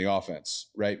can learn the offense,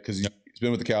 right? Because he's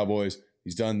been with the Cowboys.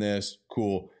 He's done this.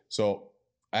 Cool. So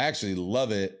I actually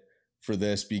love it for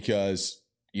this because,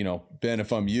 Ben,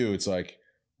 if I'm you, it's like,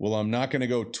 well, I'm not going to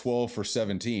go 12 for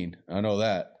 17. I know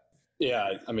that.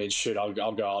 Yeah. I mean, shoot, I'll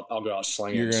go out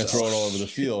slinging. You're going to throw it all over the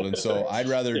field. And so I'd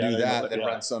rather do that than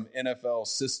run some NFL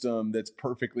system that's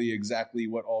perfectly exactly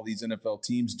what all these NFL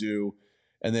teams do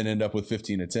and then end up with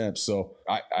 15 attempts. So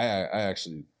I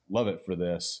actually love it for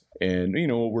this. And,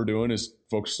 what we're doing is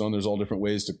focused on, there's all different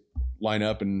ways to line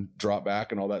up and drop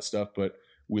back and all that stuff. But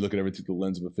we look at everything through the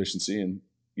lens of efficiency, and,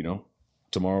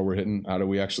 tomorrow we're hitting, how do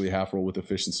we actually half roll with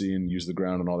efficiency and use the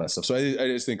ground and all that stuff. So I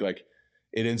just think like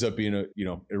it ends up being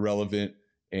irrelevant,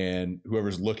 and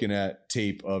whoever's looking at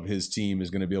tape of his team is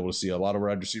going to be able to see a lot of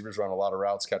wide receivers run a lot of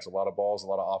routes, catch a lot of balls, a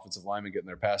lot of offensive linemen getting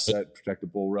their pass set, protect the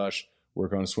bull rush,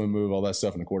 work on a swim move, all that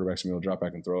stuff. And the quarterback's going to be able to drop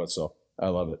back and throw it. So I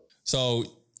love it. So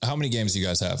how many games do you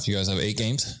guys have? You guys have 8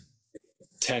 games?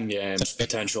 10 games,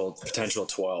 potential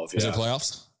 12. Is there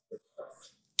playoffs?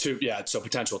 2, yeah. So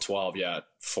potential 12, yeah.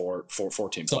 14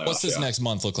 playoffs. So what's this next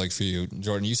month look like for you,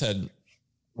 Jordan? You said,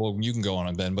 well, you can go on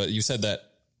it, Ben, but you said that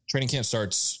training camp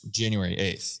starts January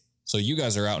 8th. So you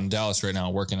guys are out in Dallas right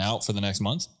now working out for the next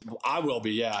month? I will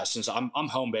be, yeah, since I'm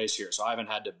home base here. So I haven't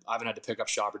had to pick up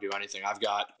shop or do anything. I've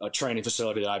got a training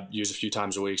facility that I use a few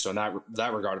times a week. So in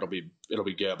that regard, it'll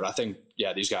be good. But I think,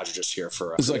 yeah, these guys are just here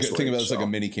for it's like it's like a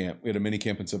mini camp. We had a mini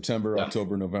camp in September,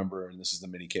 October, November, and this is the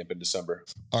mini camp in December.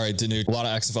 All right, DiNucci, a lot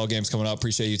of XFL games coming up.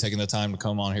 Appreciate you taking the time to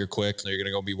come on here quick. So you're going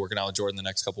to go be working out with Jordan the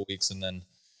next couple of weeks, and then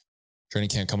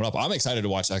training camp coming up. I'm excited to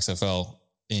watch XFL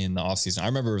in the offseason. I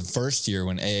remember the first year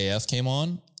when AAF came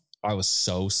on, I was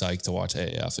so psyched to watch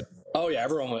AAF. Oh yeah,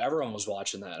 everyone was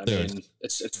watching that. I mean,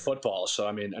 it's football, so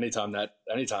I mean, anytime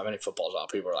any football's on,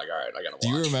 people are like, all right, I gotta watch. Do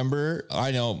you remember?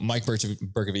 I know Mike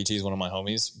Bercovici is one of my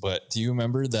homies, but do you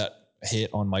remember that hit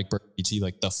on Mike Bercovici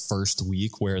like the first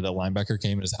week where the linebacker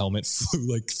came and his helmet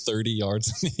flew like 30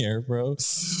 yards in the air, bro?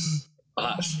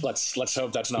 Let's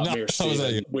hope that's not me or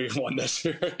Steve. We won this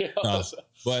year.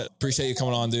 But appreciate you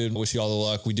coming on, dude. Wish you all the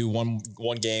luck. We do one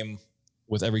game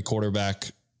with every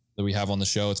quarterback that we have on the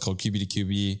show. It's called QB to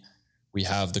QB. We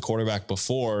have the quarterback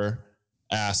before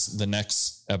ask the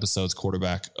next episode's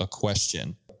quarterback a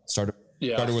question. Started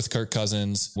with Kirk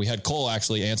Cousins. We had Cole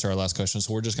actually answer our last question,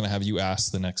 so we're just going to have you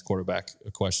ask the next quarterback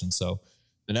a question. So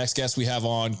the next guest we have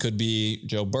on could be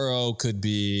Joe Burrow, could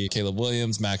be Caleb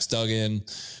Williams, Max Duggan.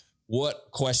 What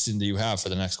question do you have for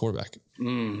the next quarterback?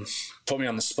 Put me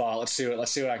on the spot. Let's see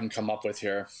what I can come up with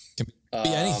here. Can be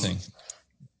anything.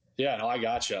 Yeah, no, I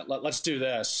gotcha. Let's do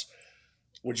this.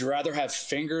 Would you rather have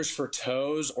fingers for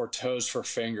toes or toes for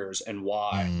fingers, and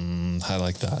why? I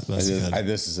like that. That's good.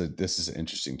 This is an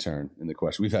interesting turn in the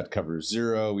question. We've had cover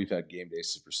zero. We've had game day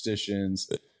superstitions.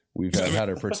 We've had how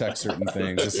to protect certain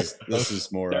things. This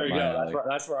is more. There you go.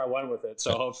 That's where I went with it.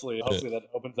 So hopefully that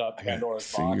opens up Pandora's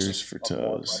box. Fingers for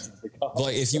toes.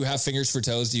 Like if you have fingers for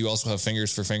toes, do you also have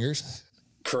fingers for fingers?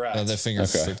 Correct.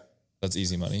 That's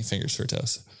easy money. Fingers for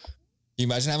toes. Can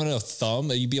you imagine having a thumb?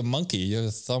 You'd be a monkey. You have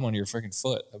a thumb on your freaking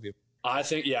foot. I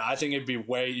think it'd be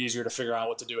way easier to figure out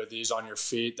what to do with these on your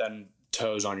feet than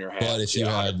toes on your hands. But if you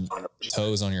had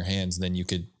toes on your hands, then you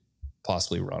could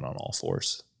possibly run on all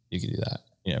fours. You could do that.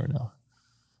 You never know.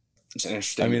 It's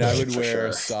interesting. I mean, I would wear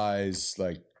a size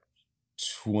like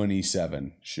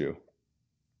 27 shoe.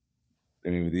 I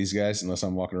mean, with these guys, unless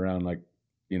I'm walking around like,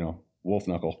 wolf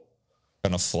knuckle.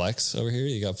 Trying to flex over here?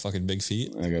 You got fucking big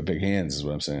feet? I got big hands is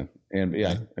what I'm saying. And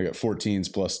I got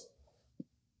 14s plus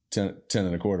 10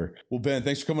 and a quarter. Well, Ben,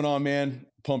 thanks for coming on, man.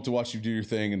 Pumped to watch you do your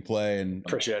thing and play. And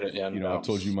appreciate it. Yeah. I've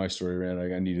told you my story,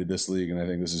 man. I needed this league, and I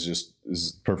think this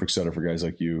is perfect setup for guys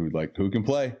like you, who can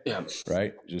play. Yeah.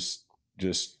 Right.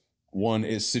 Just one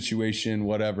is situation,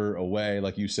 whatever away.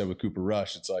 Like you said with Cooper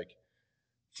Rush, it's like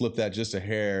flip that just a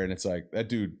hair, and it's like that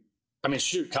dude. I mean,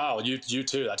 shoot, Kyle, you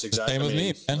too. That's exactly same with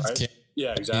me, man. Right?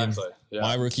 Yeah, exactly. Yeah.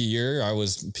 My rookie year, I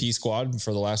was P squad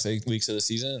for the last 8 weeks of the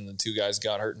season, and the 2 guys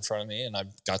got hurt in front of me, and I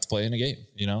got to play in a game,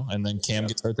 and then Cam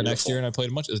gets hurt the next year, and I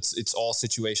played a bunch. It's all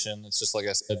situation. It's just like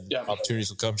I said, opportunities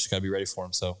will come. You just got to be ready for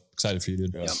them. So excited for you,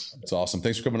 dude. Yeah. It's awesome.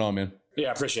 Thanks for coming on, man. Yeah,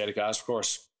 I appreciate it, guys. Of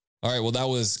course. All right. Well, that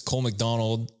was Cole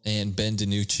McDonald and Ben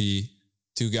DiNucci,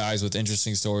 two guys with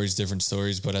interesting stories, different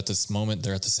stories, but at this moment,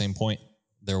 they're at the same point.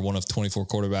 They're one of 24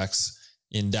 quarterbacks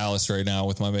in Dallas right now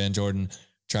with my man Jordan,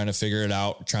 trying to figure it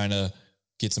out, trying to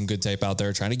get some good tape out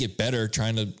there, trying to get better,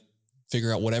 trying to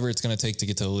figure out whatever it's going to take to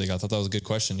get to the league. I thought that was a good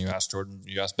question. You asked Jordan,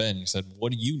 you asked Ben, you said,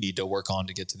 what do you need to work on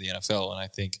to get to the NFL? And I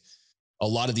think a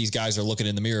lot of these guys are looking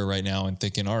in the mirror right now and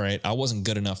thinking, all right, I wasn't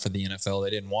good enough for the NFL. They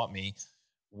didn't want me.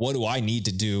 What do I need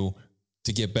to do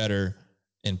to get better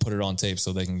and put it on tape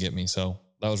so they can get me? So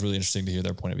that was really interesting to hear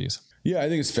their point of views. Yeah, I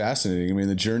think it's fascinating. I mean,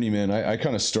 the journeyman, I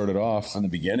kind of started off on the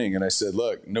beginning and I said,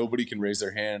 look, nobody can raise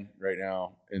their hand right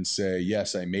now and say,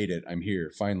 yes, I made it. I'm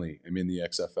here. Finally, I'm in the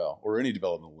XFL or any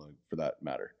developmental league for that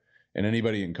matter. And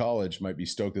anybody in college might be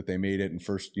stoked that they made it and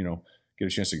first, get a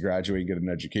chance to graduate and get an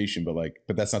education,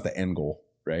 but that's not the end goal,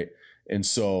 right? And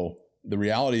so the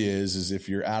reality is if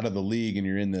you're out of the league and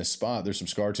you're in this spot, there's some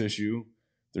scar tissue,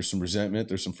 there's some resentment,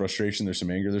 there's some frustration, there's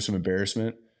some anger, there's some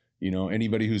embarrassment.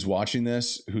 Anybody who's watching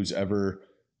this, who's ever,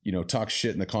 talked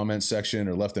shit in the comments section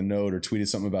or left a note or tweeted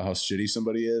something about how shitty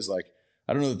somebody is, like,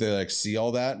 I don't know that they like see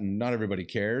all that and not everybody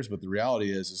cares, but the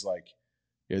reality is like,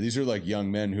 yeah, these are like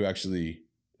young men who actually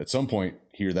at some point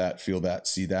hear that, feel that,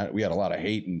 see that. We had a lot of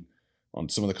hate on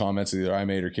some of the comments that either I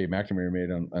made or Kate McNamara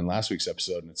made on last week's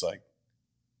episode. And it's like,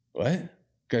 what?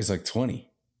 Guy's like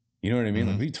 20. You know what I mean?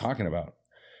 Like, what are you talking about?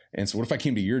 And so what if I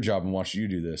came to your job and watched you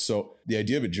do this? So the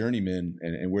idea of a journeyman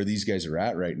and where these guys are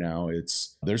at right now,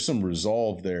 there's some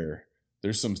resolve there.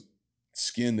 There's some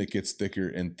skin that gets thicker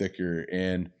and thicker.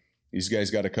 And these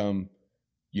guys got to come,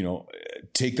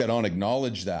 take that on,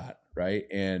 acknowledge that, right?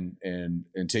 And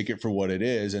take it for what it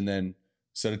is and then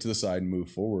set it to the side and move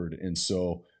forward. And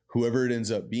so whoever it ends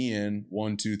up being,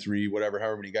 1, 2, 3, whatever,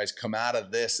 however many guys come out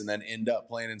of this and then end up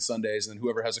playing in Sundays, and then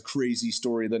whoever has a crazy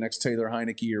story, the next Taylor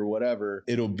Heineke or whatever,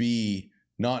 it'll be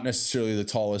not necessarily the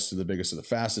tallest or the biggest or the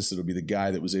fastest. It'll be the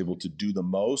guy that was able to do the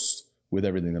most with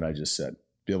everything that I just said,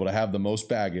 be able to have the most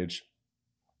baggage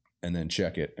and then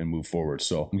check it and move forward.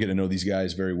 So I'm getting to know these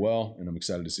guys very well, and I'm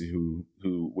excited to see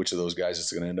which of those guys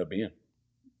it's going to end up being.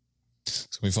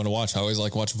 It's going to be fun to watch. I always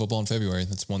like watching football in February.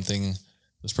 That's one thing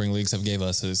the spring leagues have gave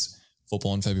us is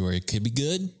football in February. It could be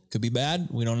good, could be bad.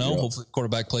 We don't know. Yep. Hopefully the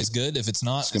quarterback plays good. If it's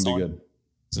not, it's going to be good.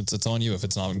 It's on you if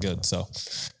it's not good. So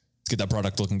let's get that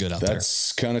product looking good out there.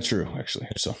 That's kind of true, actually.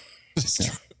 So, yeah.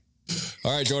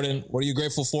 All right, Jordan, what are you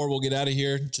grateful for? We'll get out of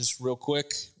here just real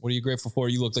quick. What are you grateful for?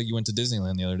 You looked like you went to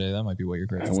Disneyland the other day. That might be what you're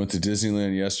grateful for. I went to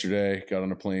Disneyland yesterday, got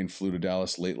on a plane, flew to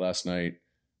Dallas late last night.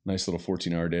 Nice little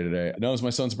 14-hour day today. No, it was my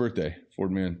son's birthday.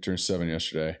 Ford man turned 7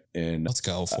 yesterday. And let's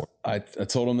go for it. I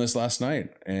told him this last night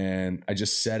and I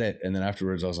just said it. And then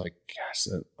afterwards I was like, gosh,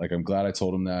 I'm glad I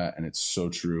told him that. And it's so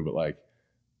true, but like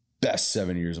best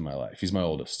 7 years of my life. He's my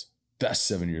oldest. Best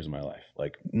 7 years of my life.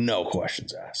 Like no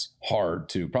questions asked. Hard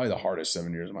too. Probably the hardest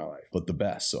 7 years of my life, but the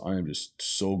best. So I am just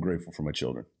so grateful for my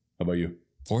children. How about you?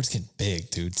 Ford's getting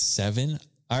big, dude. 7.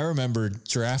 I remember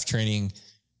draft training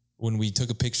when we took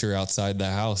a picture outside the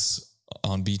house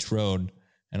on Beach Road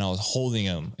and I was holding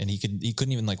him and he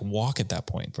couldn't even like walk at that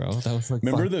point, bro. That was like,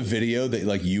 remember the video that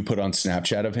like you put on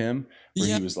Snapchat of him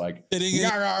where he was like,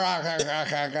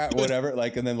 whatever.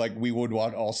 Like, and then like we would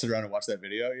all sit around and watch that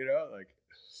video, like,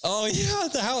 oh yeah.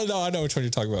 No, I know which one you're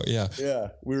talking about. Yeah. Yeah.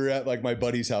 We were at like my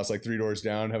buddy's house, like 3 doors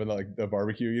down having like a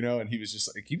barbecue, and he was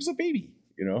just like, he was a baby,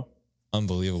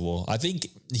 Unbelievable. I think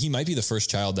he might be the first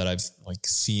child that I've like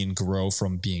seen grow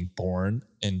from being born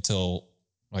until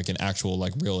like an actual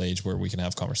like real age where we can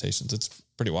have conversations. It's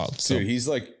pretty wild. So dude, he's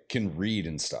like can read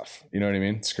and stuff. You know what I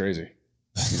mean? It's crazy.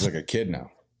 He's like a kid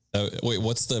now. Wait,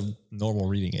 what's the normal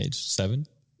reading age? 7?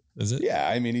 Is it? Yeah.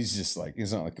 I mean, he's just like,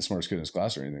 he's not like the smartest kid in his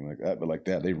class or anything like that, but like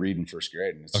that, they read in first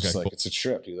grade and it's just like, It's a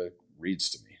trip. He like reads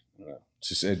to me. I don't know. It's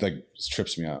just, it like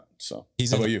trips me out. So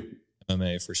how about you?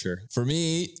 MMA for sure. For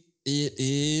me, it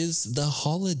is the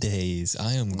holidays.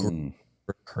 I am grateful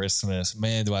for Christmas.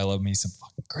 Man, do I love me some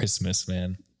fucking Christmas,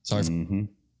 man. Sorry.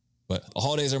 But the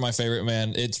holidays are my favorite,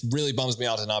 man. It really bums me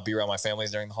out to not be around my family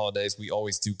during the holidays. We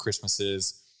always do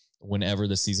Christmases. Whenever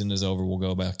the season is over, we'll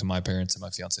go back to my parents and my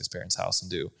fiance's parents' house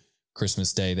and do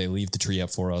Christmas Day. They leave the tree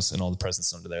up for us and all the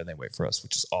presents under there and they wait for us,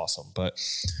 which is awesome. But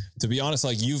to be honest,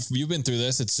 like you've been through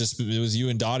this. It was you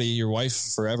and Dottie, your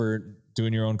wife, forever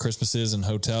doing your own Christmases and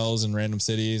hotels and random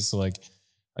cities. So like,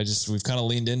 we've kind of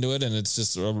leaned into it and it's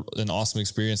just an awesome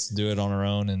experience to do it on our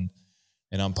own. And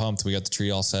I'm pumped. We got the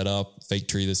tree all set up, fake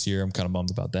tree this year. I'm kind of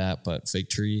bummed about that, but fake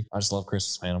tree. I just love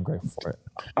Christmas, man. I'm grateful for it.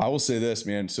 I will say this,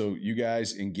 man. So you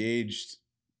guys engaged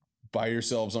by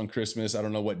yourselves on Christmas. I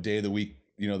don't know what day of the week,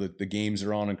 the games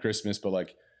are on Christmas, but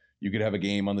like You could have a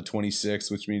game on the 26th,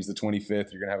 which means the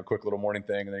 25th, you're going to have a quick little morning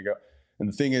thing, and then you go. And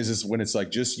the thing is when it's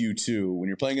like just you two, when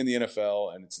you're playing in the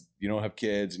NFL and it's, you don't have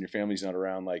kids and your family's not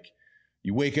around, like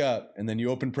you wake up and then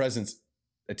you open presents.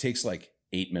 It takes like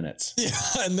 8 minutes.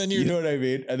 Yeah. And then you know what I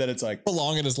mean? And then it's like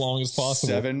prolong it as long as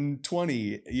possible.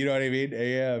 7:20, you know what I mean?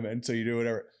 AM. And so you do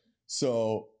whatever.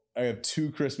 So I have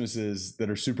 2 Christmases that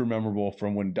are super memorable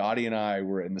from when Dottie and I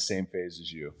were in the same phase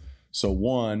as you. So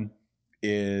one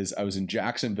is I was in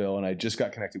Jacksonville and I just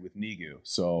got connected with NIGU.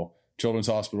 So Children's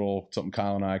Hospital, something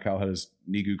Kyle had his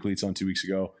NIGU cleats on 2 weeks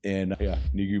ago. And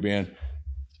NIGU band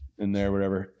in there,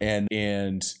 whatever.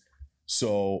 And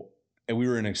so we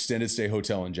were in an extended stay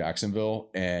hotel in Jacksonville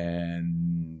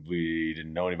and we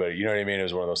didn't know anybody. You know what I mean? It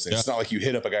was one of those things. Yeah. It's not like you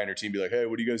hit up a guy on your team and be like, hey,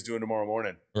 what are you guys doing tomorrow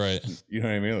morning? Right. You know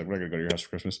what I mean? Like, we're going to go to your house for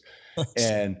Christmas.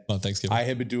 And Thanksgiving. I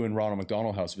had been doing Ronald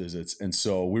McDonald house visits. And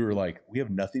so we were like, we have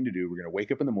nothing to do. We're going to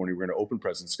wake up in the morning. We're going to open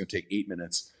presents. It's going to take 8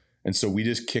 minutes. And so we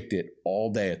just kicked it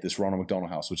all day at this Ronald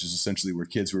McDonald house, which is essentially where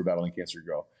kids who are battling cancer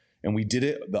go. And we did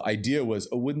it. The idea was,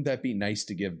 oh, wouldn't that be nice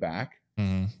to give back?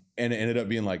 Mm-hmm. And it ended up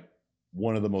being like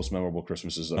one of the most memorable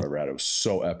Christmases I've ever had. It was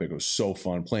so epic. It was so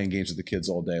fun playing games with the kids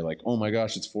all day. Like, oh my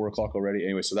gosh, it's 4 o'clock already.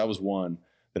 Anyway, so that was one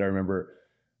that I remember.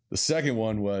 The second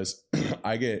one was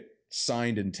I get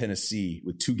signed in Tennessee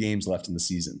with 2 games left in the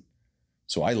season.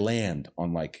 So I land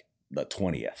on like the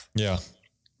 20th. Yeah.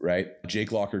 Right.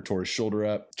 Jake Locker tore his shoulder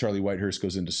up. Charlie Whitehurst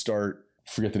goes in to start.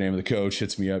 Forget the name of the coach.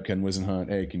 Hits me up. Ken Wisenhunt.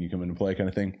 Hey, can you come in and play? Kind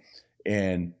of thing.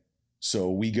 And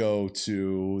so we go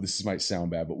to, this might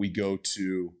sound bad, but we go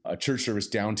to a church service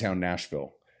downtown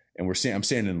Nashville. And I'm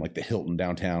staying in like the Hilton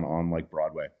downtown on like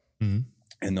Broadway. Mm-hmm.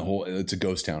 And it's a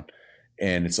ghost town.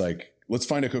 And it's like, let's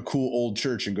find a cool old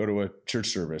church and go to a church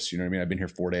service. You know what I mean? I've been here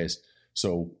 4 days.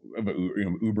 So,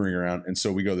 Ubering around. And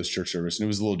so we go to this church service and it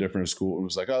was a little different. It was cool. It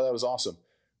was like, oh, that was awesome.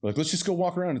 We're like, let's just go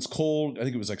walk around. It's cold. I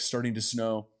think it was like starting to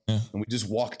snow. Yeah. And we just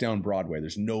walk down Broadway.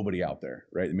 There's nobody out there,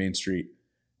 right? The main street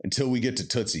until we get to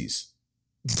Tootsie's.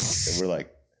 And we're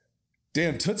like,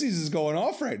 damn, Tootsie's is going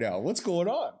off right now. What's going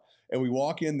on? And we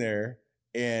walk in there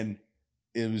and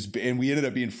we ended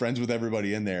up being friends with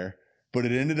everybody in there, but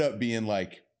it ended up being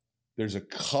like, there's a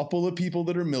couple of people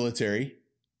that are military,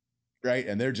 right?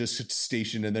 And they're just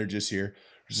stationed and they're just here.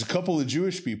 There's a couple of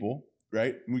Jewish people,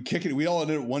 right? And we kick it. We all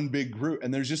ended up one big group.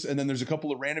 And then there's a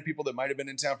couple of random people that might've been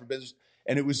in town for business.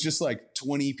 And it was just like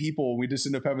 20 people. We just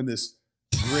ended up having this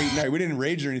great night. We didn't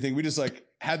rage or anything. We just like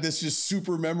had this just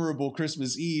super memorable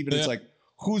Christmas Eve. And it's like,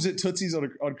 who's at Tootsie's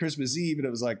on Christmas Eve? And it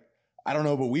was like, I don't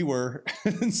know, but we were.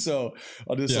 And so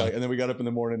I'll just and then we got up in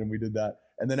the morning and we did that.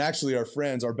 And then actually our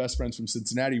best friends from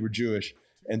Cincinnati were Jewish.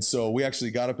 And so we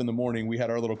actually got up in the morning. We had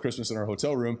our little Christmas in our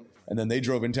hotel room. And then they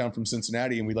drove in town from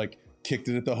Cincinnati and we like kicked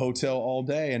it at the hotel all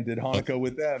day and did Hanukkah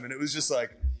with them. And it was just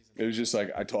like,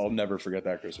 I'll never forget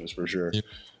that Christmas for sure.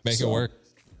 Make it work.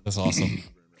 That's awesome.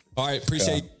 All right.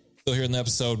 Appreciate you still here in the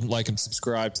episode. Like and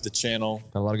subscribe to the channel.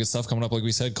 Got a lot of good stuff coming up. Like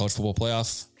we said, college football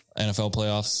playoff, NFL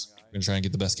playoffs. We're going to try and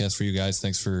get the best guests for you guys.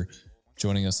 Thanks for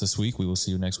joining us this week. We will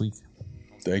see you next week.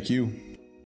 Thank you.